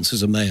leave France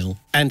as a male.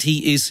 And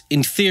he is,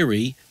 in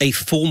theory, a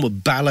former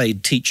ballet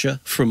teacher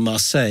from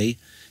Marseille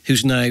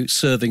who's now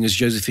serving as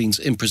Josephine's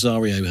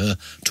impresario, her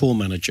tour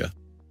manager.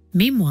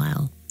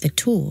 Meanwhile, the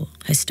tour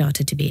has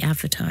started to be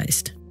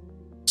advertised.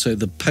 So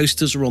the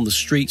posters are on the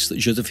streets that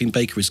Josephine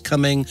Baker is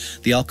coming,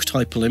 the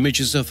archetypal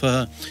images of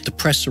her, the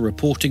press are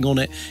reporting on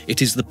it.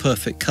 It is the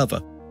perfect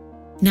cover.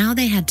 Now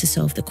they had to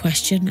solve the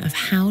question of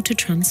how to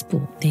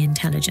transport the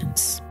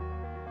intelligence.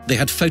 They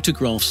had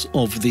photographs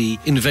of the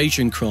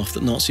invasion craft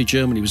that Nazi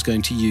Germany was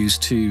going to use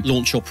to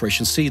launch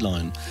Operation Sea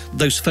Lion.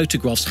 Those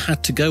photographs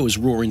had to go as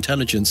raw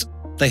intelligence.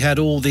 They had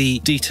all the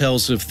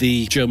details of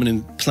the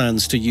German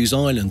plans to use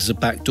Ireland as a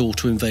backdoor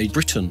to invade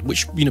Britain,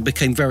 which,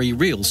 became very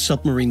real.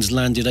 Submarines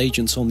landed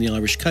agents on the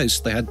Irish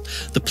coast. They had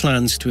the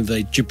plans to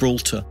invade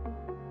Gibraltar.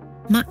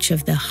 Much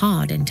of the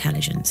hard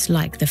intelligence,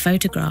 like the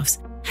photographs,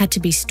 had to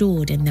be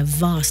stored in the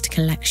vast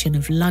collection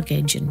of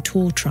luggage and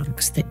tour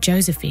trunks that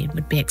Josephine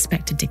would be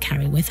expected to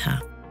carry with her.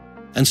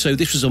 And so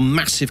this was a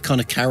massive kind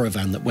of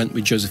caravan that went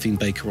with Josephine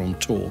Baker on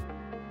tour.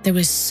 There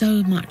was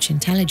so much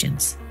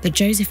intelligence that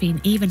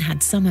Josephine even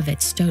had some of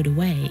it stowed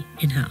away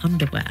in her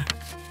underwear.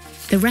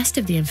 The rest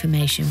of the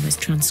information was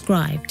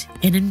transcribed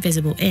in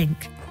invisible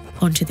ink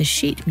onto the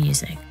sheet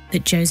music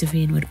that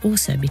Josephine would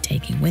also be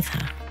taking with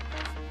her.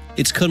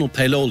 It's Colonel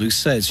Pelol who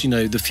says,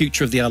 the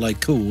future of the Allied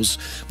cause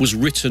was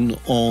written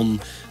on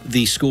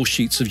the score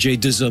sheets of J'ai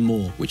deux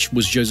amours, which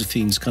was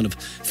Josephine's kind of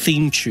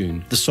theme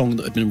tune, the song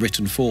that had been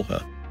written for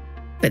her.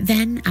 But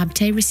then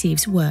Abte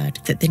receives word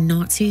that the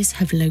Nazis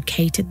have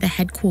located the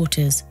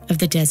headquarters of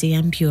the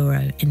Deuxième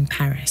Bureau in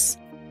Paris.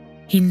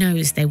 He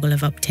knows they will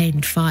have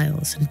obtained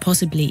files and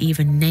possibly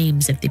even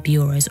names of the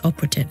Bureau's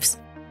operatives.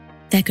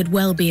 There could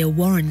well be a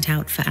warrant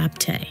out for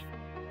Abte.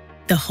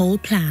 The whole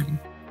plan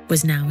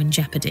was now in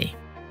jeopardy.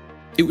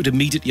 It would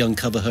immediately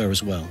uncover her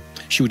as well.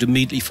 She would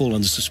immediately fall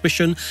under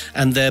suspicion,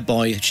 and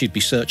thereby she'd be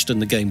searched and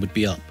the game would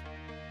be up.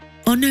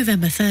 On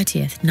November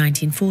 30th,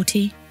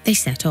 1940, they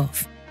set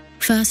off.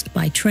 First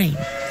by train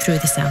through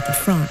the south of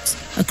France,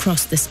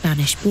 across the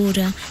Spanish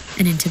border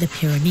and into the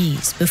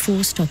Pyrenees,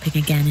 before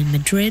stopping again in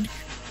Madrid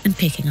and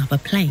picking up a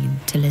plane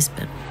to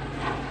Lisbon.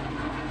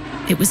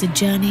 It was a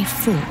journey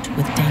fraught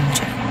with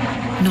danger,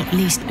 not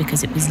least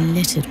because it was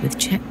littered with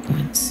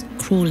checkpoints,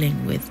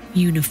 crawling with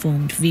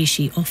uniformed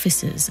Vichy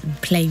officers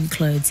and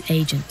plainclothes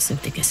agents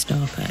of the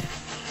Gestapo.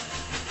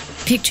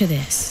 Picture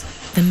this: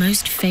 the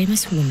most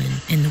famous woman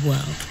in the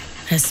world,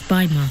 her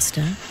spy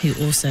master, who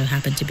also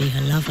happened to be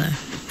her lover,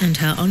 and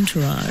her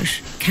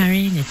entourage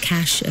carrying a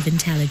cache of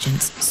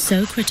intelligence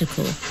so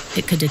critical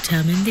it could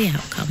determine the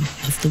outcome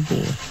of the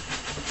war.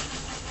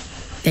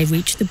 They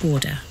reached the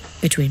border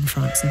between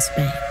France and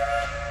Spain.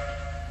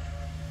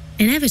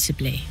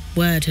 Inevitably,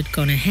 word had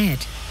gone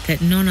ahead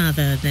that none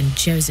other than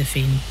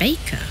Josephine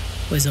Baker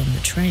was on the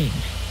train.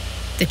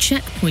 The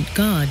checkpoint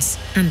guards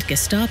and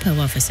Gestapo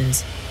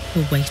officers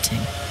were waiting.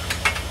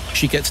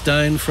 She gets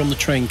down from the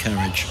train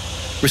carriage,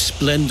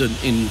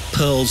 resplendent in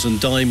pearls and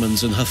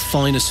diamonds and her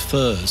finest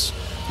furs,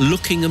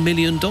 looking $1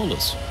 million.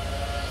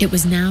 It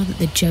was now that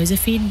the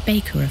Josephine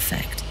Baker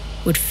effect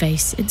would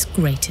face its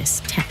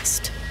greatest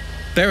test.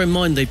 Bear in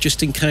mind, they've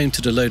just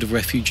encountered a load of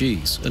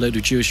refugees, a load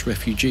of Jewish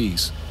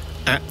refugees,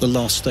 at the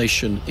last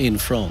station in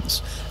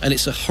France. And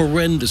it's a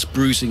horrendous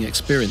bruising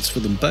experience for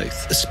them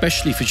both,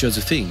 especially for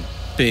Josephine,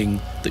 being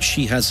that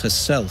she has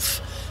herself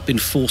been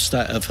forced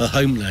out of her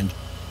homeland.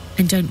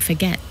 And don't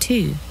forget,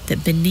 too,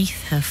 that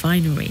beneath her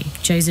finery,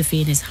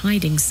 Josephine is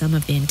hiding some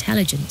of the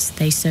intelligence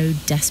they so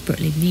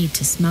desperately need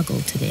to smuggle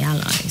to the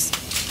Allies.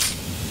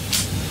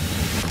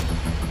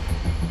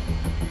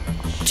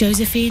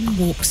 Josephine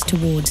walks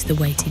towards the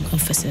waiting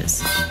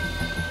officers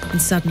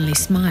and suddenly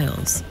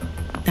smiles,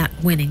 that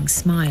winning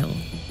smile,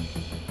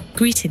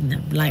 greeting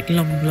them like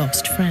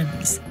long-lost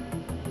friends.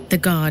 The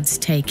guards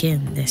take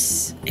in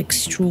this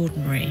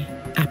extraordinary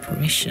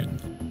apparition.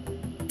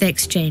 They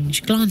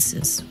exchange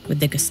glances with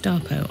the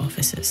Gestapo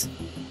officers.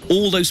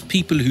 All those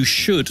people who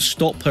should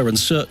stop her and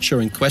search her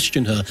and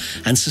question her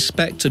and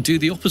suspect her do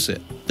the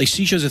opposite. They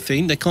see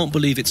Josephine, they can't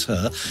believe it's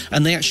her,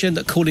 and they actually end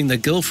up calling their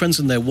girlfriends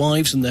and their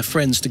wives and their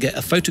friends to get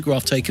a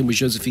photograph taken with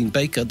Josephine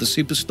Baker, the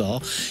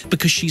superstar,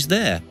 because she's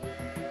there.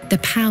 The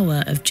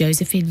power of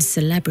Josephine's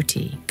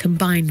celebrity,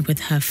 combined with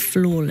her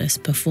flawless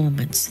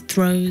performance,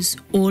 throws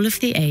all of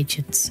the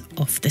agents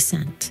off the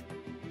scent.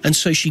 And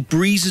so she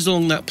breezes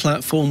along that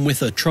platform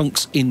with her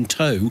trunks in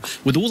tow,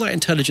 with all that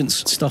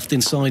intelligence stuffed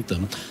inside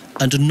them,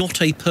 and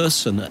not a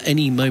person at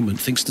any moment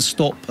thinks to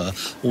stop her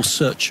or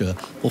search her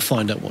or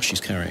find out what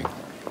she's carrying.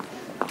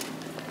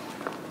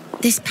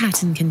 This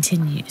pattern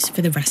continues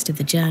for the rest of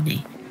the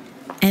journey.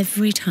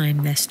 Every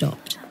time they're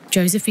stopped,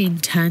 Josephine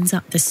turns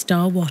up the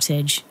star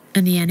wattage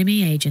and the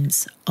enemy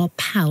agents are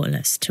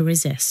powerless to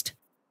resist.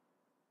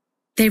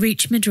 They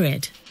reach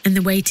Madrid and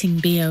the waiting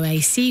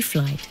BOAC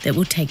flight that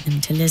will take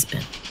them to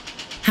Lisbon.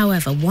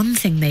 However, one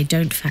thing they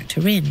don't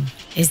factor in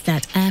is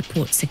that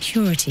airport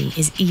security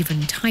is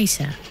even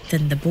tighter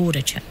than the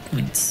border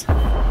checkpoints.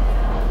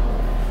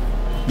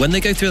 When they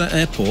go through that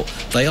airport,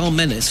 they are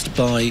menaced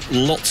by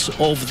lots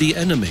of the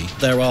enemy.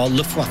 There are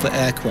Luftwaffe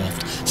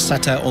aircraft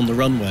sat out on the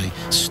runway,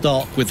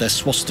 stark with their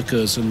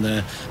swastikas and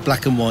their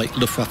black and white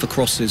Luftwaffe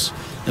crosses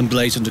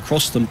emblazoned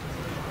across them.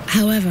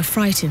 However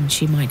frightened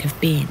she might have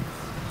been,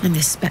 and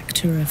the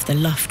spectre of the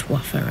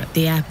Luftwaffe at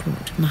the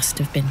airport must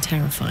have been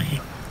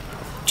terrifying,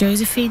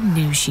 Josephine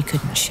knew she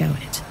couldn't show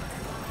it.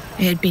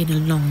 It had been a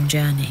long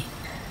journey.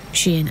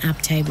 She and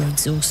Abte were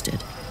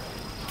exhausted,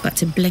 but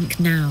to blink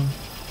now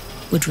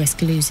would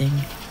risk losing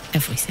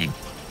everything.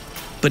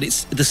 But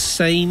it's the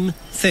same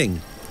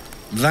thing.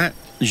 That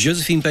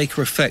Josephine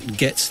Baker effect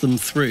gets them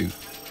through.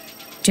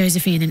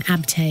 Josephine and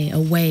Abte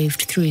are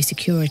waved through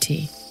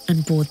security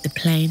and board the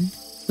plane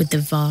with the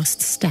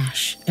vast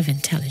stash of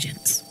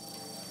intelligence.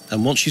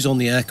 And once she's on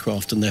the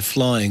aircraft and they're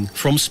flying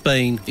from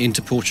Spain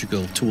into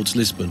Portugal towards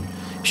Lisbon,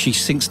 she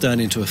sinks down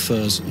into her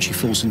furs and she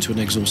falls into an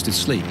exhausted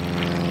sleep.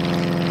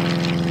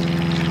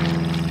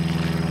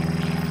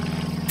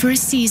 For a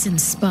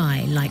seasoned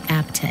spy like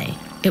Abte,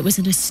 it was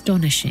an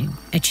astonishing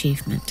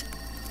achievement.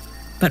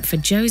 But for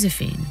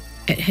Josephine,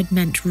 it had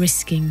meant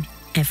risking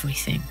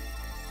everything.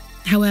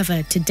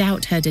 However, to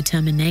doubt her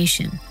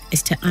determination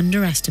is to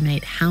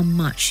underestimate how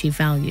much she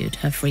valued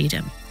her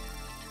freedom.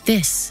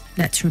 This,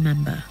 let's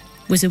remember,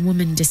 was a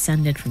woman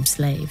descended from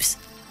slaves,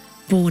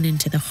 born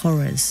into the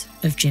horrors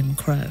of Jim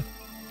Crow.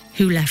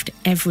 who left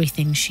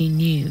everything she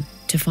knew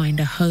to find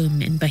a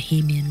home in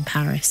Bohemian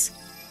Paris.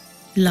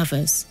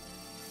 Lovers,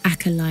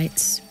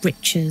 acolytes,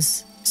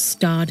 riches,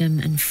 stardom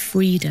and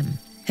freedom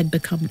had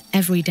become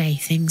everyday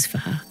things for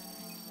her.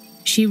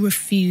 She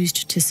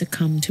refused to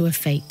succumb to a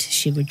fate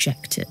she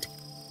rejected.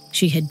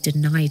 She had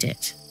denied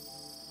it,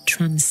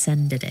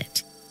 transcended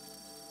it.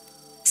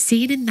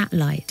 Seen in that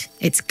light,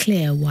 it's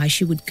clear why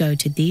she would go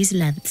to these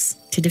lengths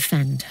to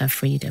defend her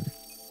freedom.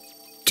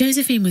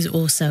 Josephine was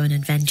also an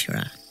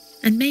adventurer,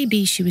 and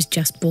maybe she was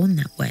just born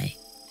that way.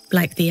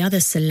 Like the other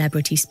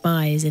celebrity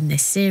spies in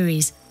this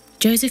series,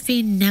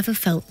 Josephine never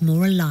felt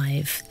more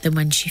alive than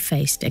when she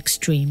faced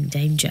extreme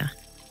danger.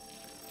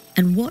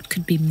 And what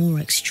could be more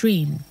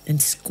extreme than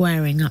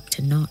squaring up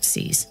to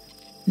Nazis,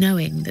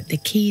 knowing that the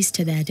keys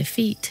to their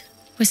defeat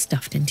were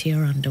stuffed into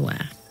your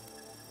underwear?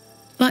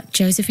 But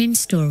Josephine's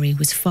story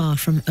was far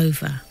from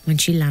over when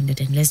she landed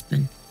in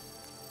Lisbon.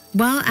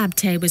 While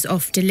Abte was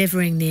off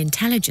delivering the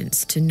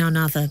intelligence to none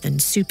other than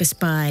super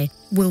spy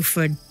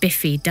Wilfred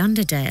Biffy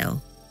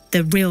Dunderdale,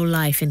 the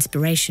real-life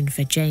inspiration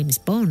for James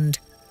Bond,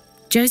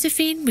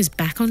 Josephine was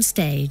back on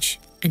stage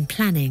and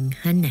planning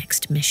her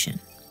next mission.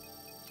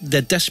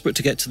 They're desperate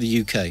to get to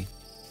the UK.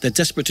 They're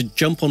desperate to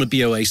jump on a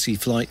BOAC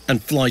flight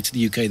and fly to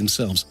the UK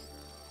themselves.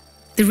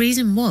 The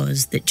reason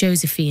was that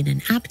Josephine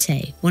and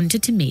Abte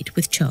wanted to meet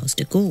with Charles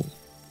de Gaulle,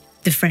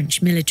 the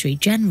French military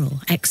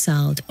general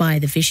exiled by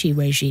the Vichy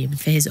regime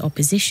for his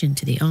opposition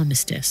to the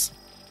armistice.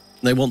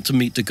 They want to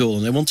meet de Gaulle,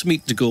 and they want to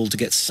meet de Gaulle to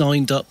get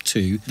signed up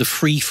to the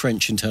Free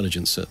French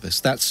Intelligence Service.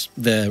 That's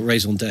their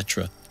raison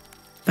d'etre.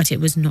 But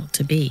it was not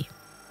to be.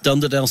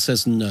 Dunderdale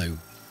says no,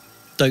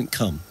 don't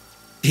come.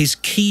 His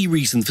key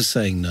reason for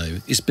saying no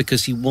is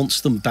because he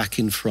wants them back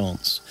in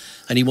France.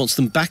 And he wants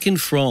them back in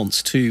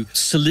France to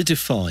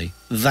solidify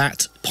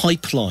that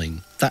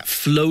pipeline, that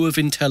flow of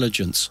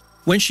intelligence.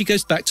 When she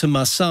goes back to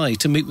Marseille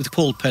to meet with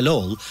Paul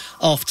Pelol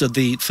after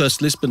the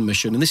first Lisbon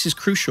mission, and this is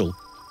crucial,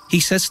 he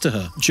says to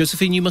her,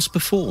 Josephine, you must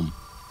perform.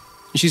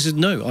 And she said,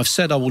 no, I've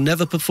said I will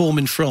never perform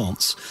in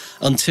France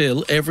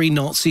until every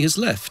Nazi has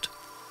left.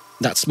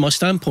 That's my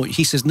standpoint.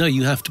 He says, no,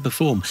 you have to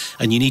perform,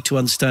 and you need to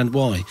understand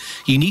why.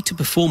 You need to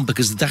perform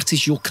because that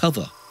is your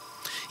cover.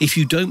 If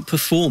you don't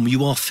perform,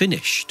 you are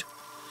finished.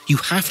 You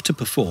have to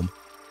perform.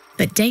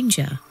 But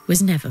danger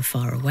was never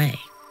far away.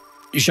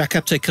 Jacques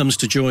Abte comes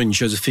to join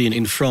Josephine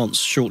in France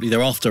shortly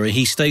thereafter, and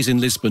he stays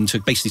in Lisbon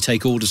to basically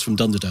take orders from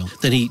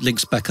Dunderdale. Then he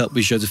links back up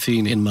with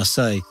Josephine in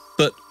Marseille.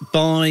 But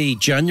by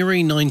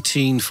January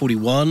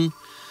 1941,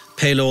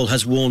 Pelol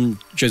has warned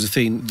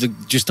Josephine, the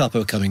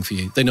Gestapo are coming for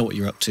you. They know what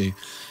you're up to.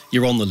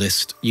 You're on the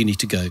list. You need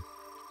to go.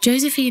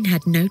 Josephine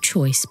had no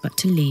choice but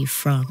to leave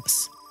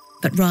France.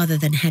 But rather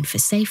than head for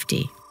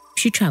safety,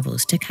 she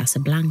travels to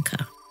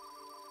Casablanca.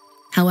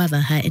 However,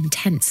 her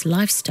intense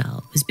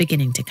lifestyle was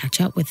beginning to catch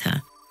up with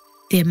her.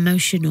 The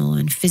emotional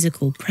and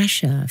physical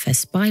pressure of her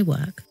spy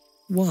work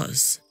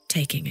was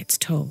taking its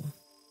toll.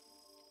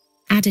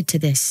 Added to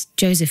this,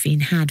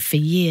 Josephine had for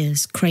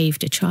years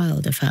craved a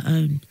child of her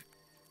own,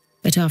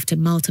 but after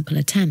multiple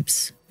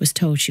attempts was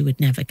told she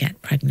would never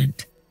get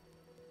pregnant,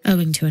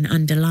 owing to an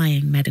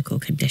underlying medical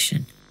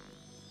condition.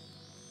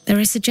 There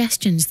are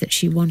suggestions that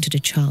she wanted a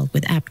child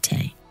with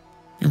Abte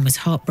and was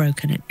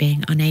heartbroken at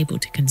being unable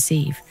to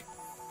conceive.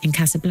 In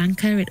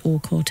Casablanca, it all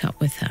caught up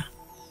with her,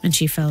 and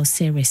she fell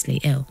seriously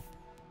ill.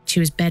 She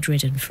was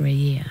bedridden for a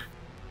year.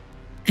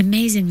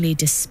 Amazingly,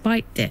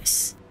 despite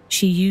this,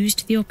 she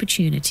used the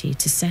opportunity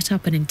to set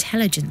up an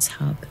intelligence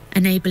hub,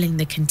 enabling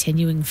the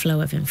continuing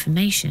flow of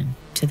information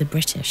to the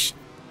British.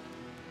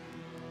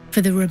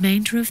 For the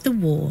remainder of the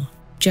war,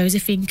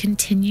 Josephine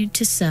continued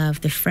to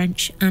serve the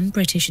French and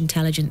British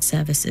intelligence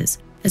services,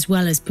 as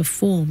well as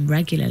perform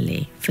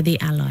regularly for the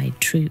Allied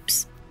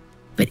troops.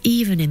 But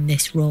even in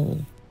this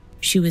role,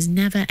 she was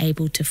never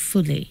able to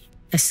fully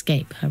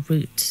escape her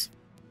roots.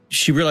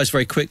 She realised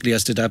very quickly,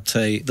 as did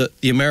Abte, that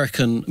the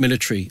American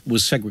military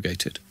was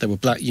segregated. There were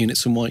black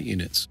units and white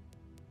units.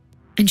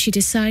 And she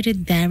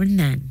decided there and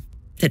then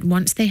that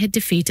once they had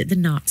defeated the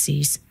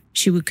Nazis,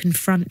 she would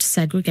confront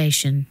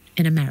segregation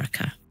in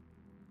America.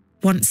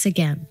 Once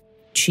again,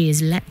 she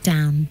is let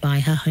down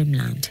by her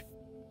homeland.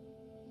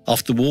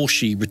 After the war,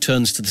 she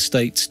returns to the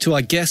States to,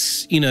 I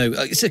guess,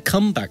 it's a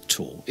comeback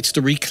tour. It's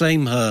to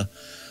reclaim her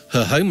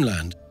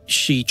homeland.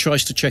 She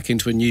tries to check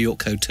into a New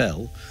York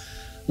hotel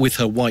with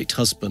her white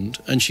husband,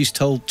 and she's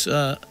told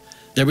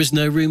there is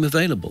no room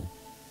available.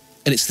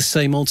 And it's the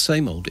same old,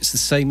 same old. It's the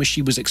same as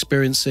she was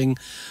experiencing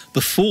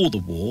before the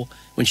war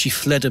when she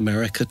fled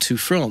America to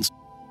France.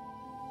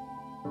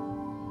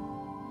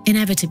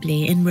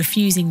 Inevitably, in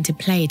refusing to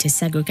play to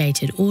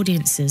segregated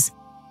audiences,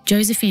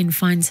 Josephine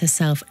finds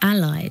herself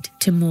allied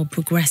to more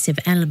progressive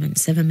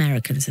elements of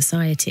American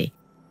society.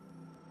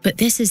 But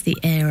this is the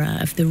era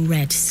of the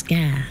Red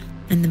Scare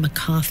and the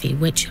McCarthy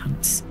witch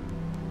hunts.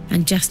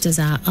 And just as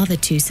our other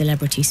two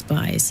celebrity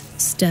spies,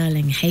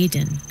 Sterling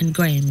Hayden and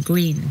Graham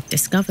Greene,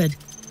 discovered,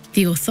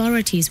 the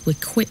authorities were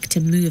quick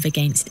to move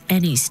against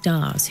any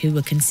stars who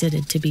were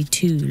considered to be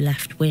too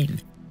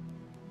left-wing.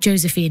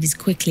 Josephine is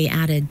quickly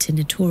added to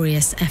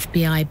notorious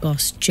FBI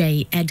boss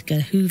J.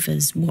 Edgar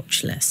Hoover's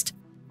watch list.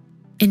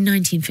 In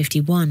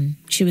 1951,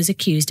 she was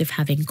accused of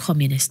having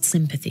communist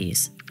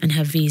sympathies, and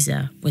her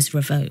visa was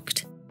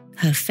revoked.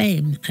 Her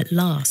fame, at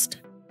last,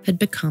 had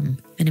become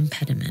an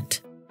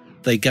impediment.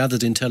 They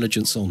gathered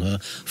intelligence on her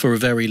for a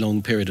very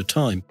long period of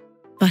time.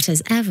 But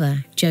as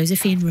ever,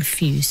 Josephine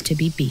refused to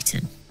be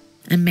beaten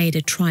and made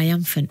a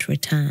triumphant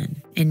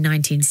return in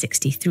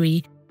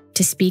 1963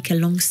 to speak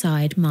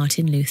alongside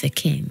Martin Luther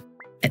King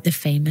at the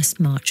famous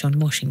March on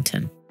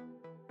Washington.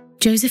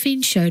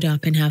 Josephine showed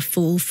up in her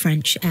full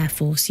French Air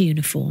Force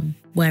uniform,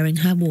 wearing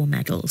her war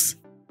medals.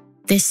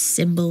 This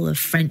symbol of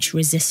French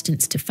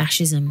resistance to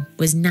fascism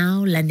was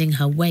now lending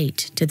her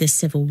weight to the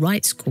civil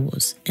rights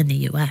cause in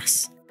the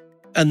US.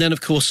 And then,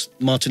 of course,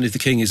 Martin Luther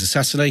King is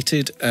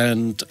assassinated,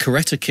 and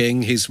Coretta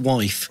King, his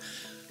wife,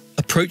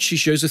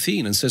 approaches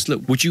Josephine and says,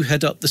 look, would you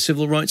head up the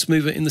civil rights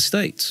movement in the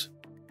States?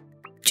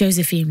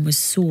 Josephine was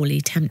sorely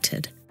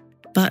tempted,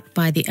 but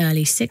by the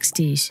early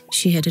 60s,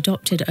 she had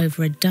adopted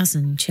over a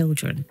dozen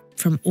children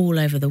from all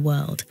over the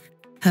world,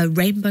 her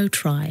rainbow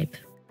tribe,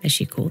 as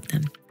she called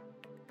them.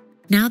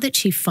 Now that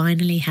she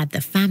finally had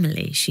the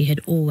family she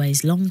had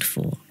always longed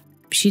for,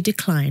 she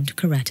declined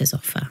Coretta's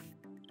offer.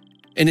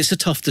 And it's a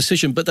tough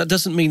decision, but that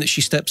doesn't mean that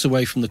she steps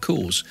away from the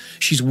cause.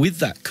 She's with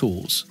that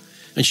cause,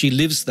 and she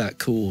lives that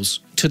cause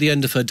to the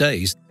end of her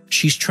days.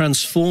 She's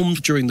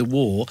transformed during the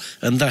war,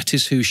 and that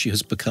is who she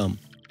has become.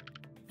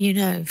 You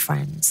know,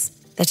 friends,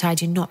 that I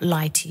do not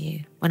lie to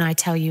you when I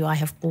tell you I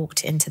have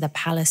walked into the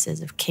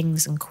palaces of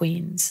kings and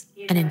queens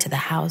and into the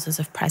houses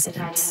of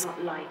presidents,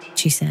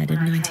 she said in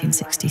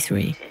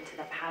 1963,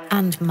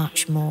 and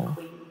much more.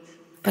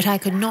 But I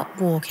could not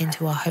walk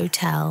into a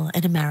hotel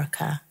in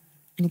America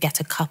and get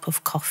a cup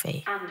of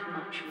coffee,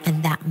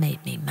 and that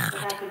made me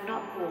mad.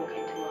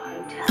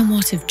 And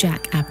what of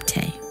Jack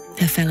Abtey,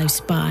 her fellow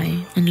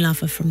spy and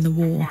lover from the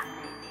war?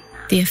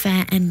 The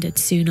affair ended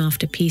soon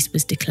after peace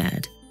was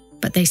declared,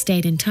 but they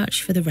stayed in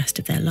touch for the rest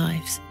of their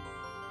lives.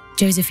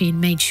 Josephine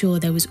made sure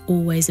there was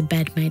always a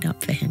bed made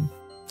up for him,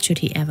 should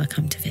he ever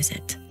come to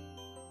visit.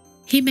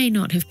 He may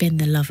not have been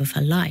the love of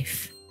her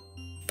life,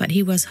 but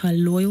he was her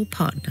loyal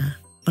partner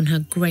on her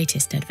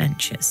greatest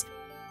adventures,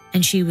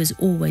 and she was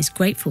always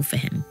grateful for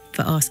him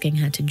for asking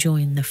her to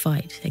join the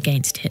fight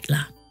against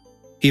Hitler.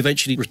 He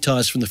eventually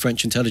retires from the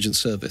French intelligence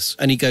service,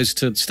 and he goes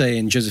to stay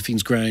in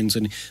Josephine's grounds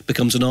and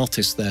becomes an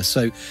artist there.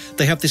 So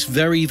they have this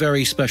very,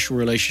 very special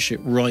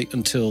relationship right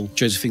until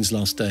Josephine's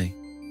last day.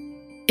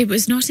 It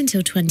was not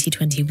until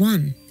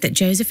 2021 that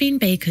Josephine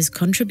Baker's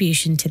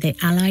contribution to the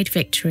Allied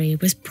victory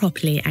was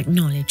properly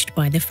acknowledged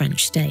by the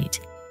French state.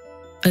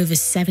 Over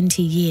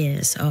 70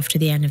 years after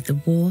the end of the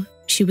war,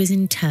 she was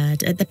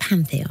interred at the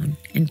Panthéon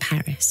in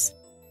Paris,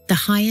 the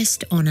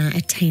highest honour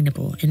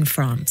attainable in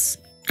France,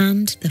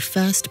 and the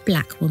first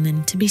black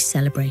woman to be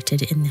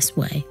celebrated in this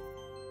way.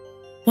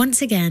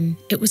 Once again,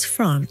 it was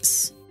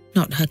France,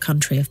 not her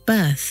country of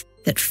birth,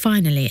 that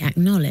finally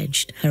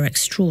acknowledged her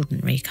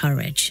extraordinary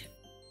courage.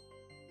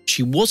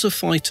 She was a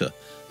fighter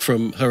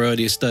from her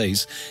earliest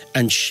days,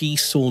 and she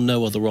saw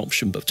no other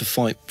option but to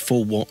fight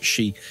for what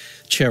she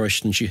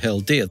cherished and she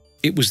held dear.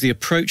 It was the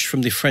approach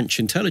from the French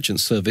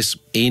intelligence service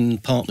in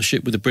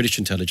partnership with the British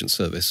intelligence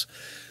service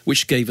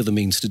which gave her the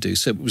means to do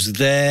so. It was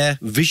their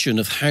vision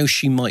of how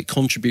she might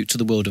contribute to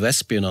the world of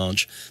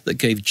espionage that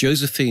gave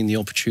Josephine the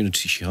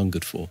opportunity she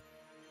hungered for.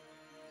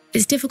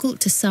 It's difficult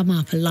to sum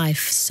up a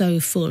life so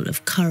full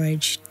of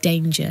courage,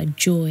 danger,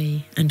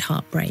 joy, and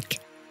heartbreak.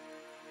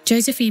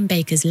 Josephine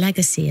Baker's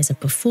legacy as a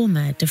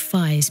performer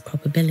defies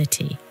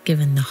probability,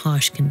 given the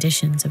harsh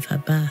conditions of her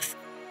birth.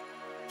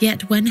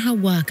 Yet when her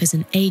work as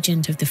an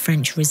agent of the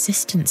French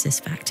resistance is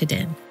factored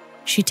in,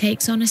 she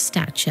takes on a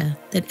stature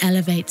that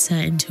elevates her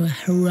into a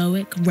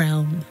heroic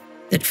realm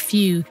that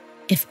few,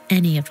 if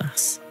any of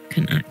us,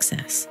 can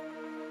access.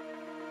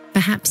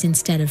 Perhaps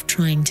instead of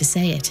trying to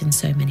say it in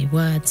so many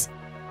words,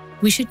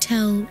 we should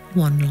tell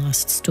one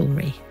last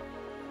story.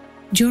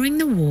 During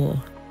the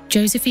war,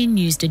 Josephine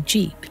used a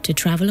jeep to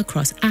travel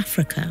across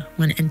Africa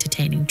when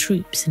entertaining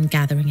troops and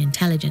gathering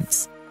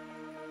intelligence.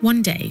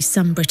 One day,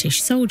 some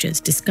British soldiers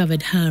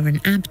discovered her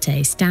and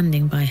Abtey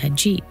standing by her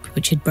jeep,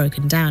 which had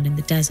broken down in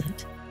the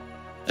desert.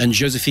 And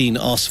Josephine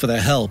asked for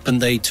their help, and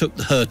they took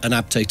her and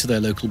Abtey to their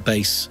local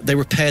base. They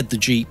repaired the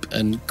jeep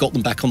and got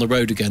them back on the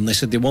road again. They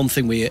said, the one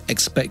thing we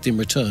expect in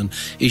return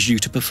is you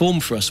to perform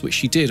for us, which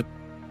she did.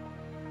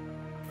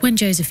 When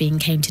Josephine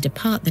came to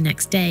depart the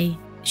next day,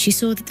 she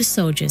saw that the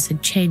soldiers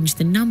had changed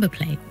the number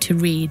plate to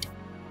read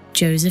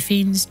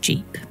Josephine's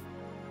Jeep.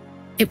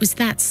 It was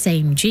that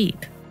same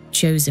Jeep,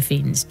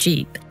 Josephine's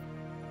Jeep,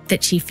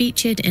 that she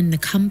featured in the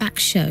comeback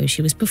show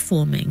she was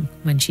performing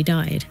when she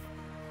died.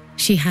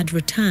 She had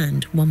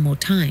returned one more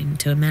time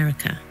to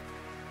America.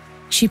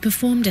 She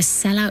performed a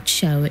sellout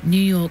show at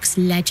New York's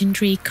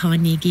legendary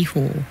Carnegie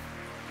Hall.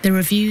 The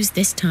reviews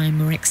this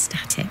time were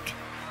ecstatic.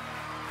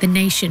 The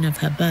nation of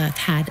her birth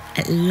had,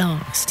 at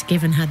last,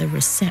 given her the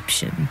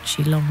reception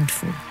she longed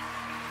for.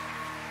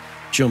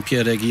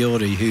 Jean-Pierre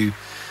Eghiori, who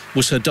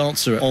was her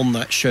dancer on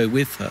that show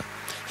with her,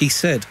 He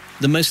said,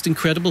 the most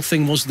incredible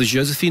thing was the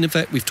Josephine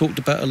effect we've talked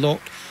about a lot.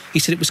 He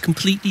said it was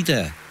completely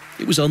there.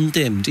 It was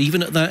undimmed,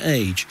 even at that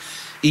age,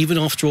 even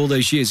after all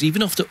those years,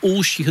 even after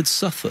all she had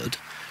suffered,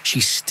 she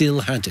still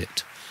had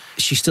it.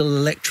 She still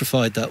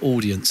electrified that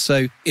audience.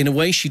 So in a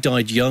way, she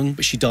died young,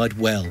 but she died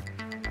well.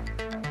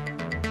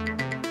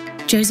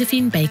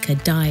 Josephine Baker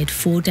died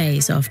 4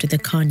 days after the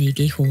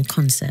Carnegie Hall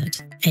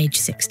concert, age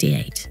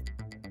 68.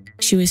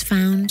 She was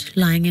found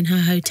lying in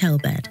her hotel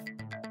bed,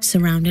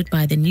 surrounded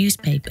by the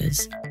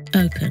newspapers,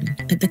 open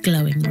at the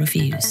glowing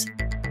reviews.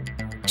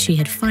 She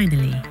had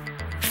finally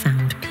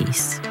found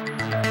peace.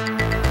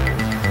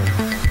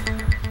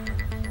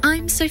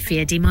 I'm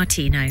Sophia Di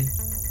Martino.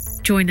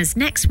 Join us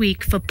next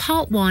week for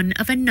part 1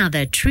 of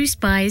another True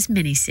Spies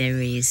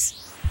miniseries.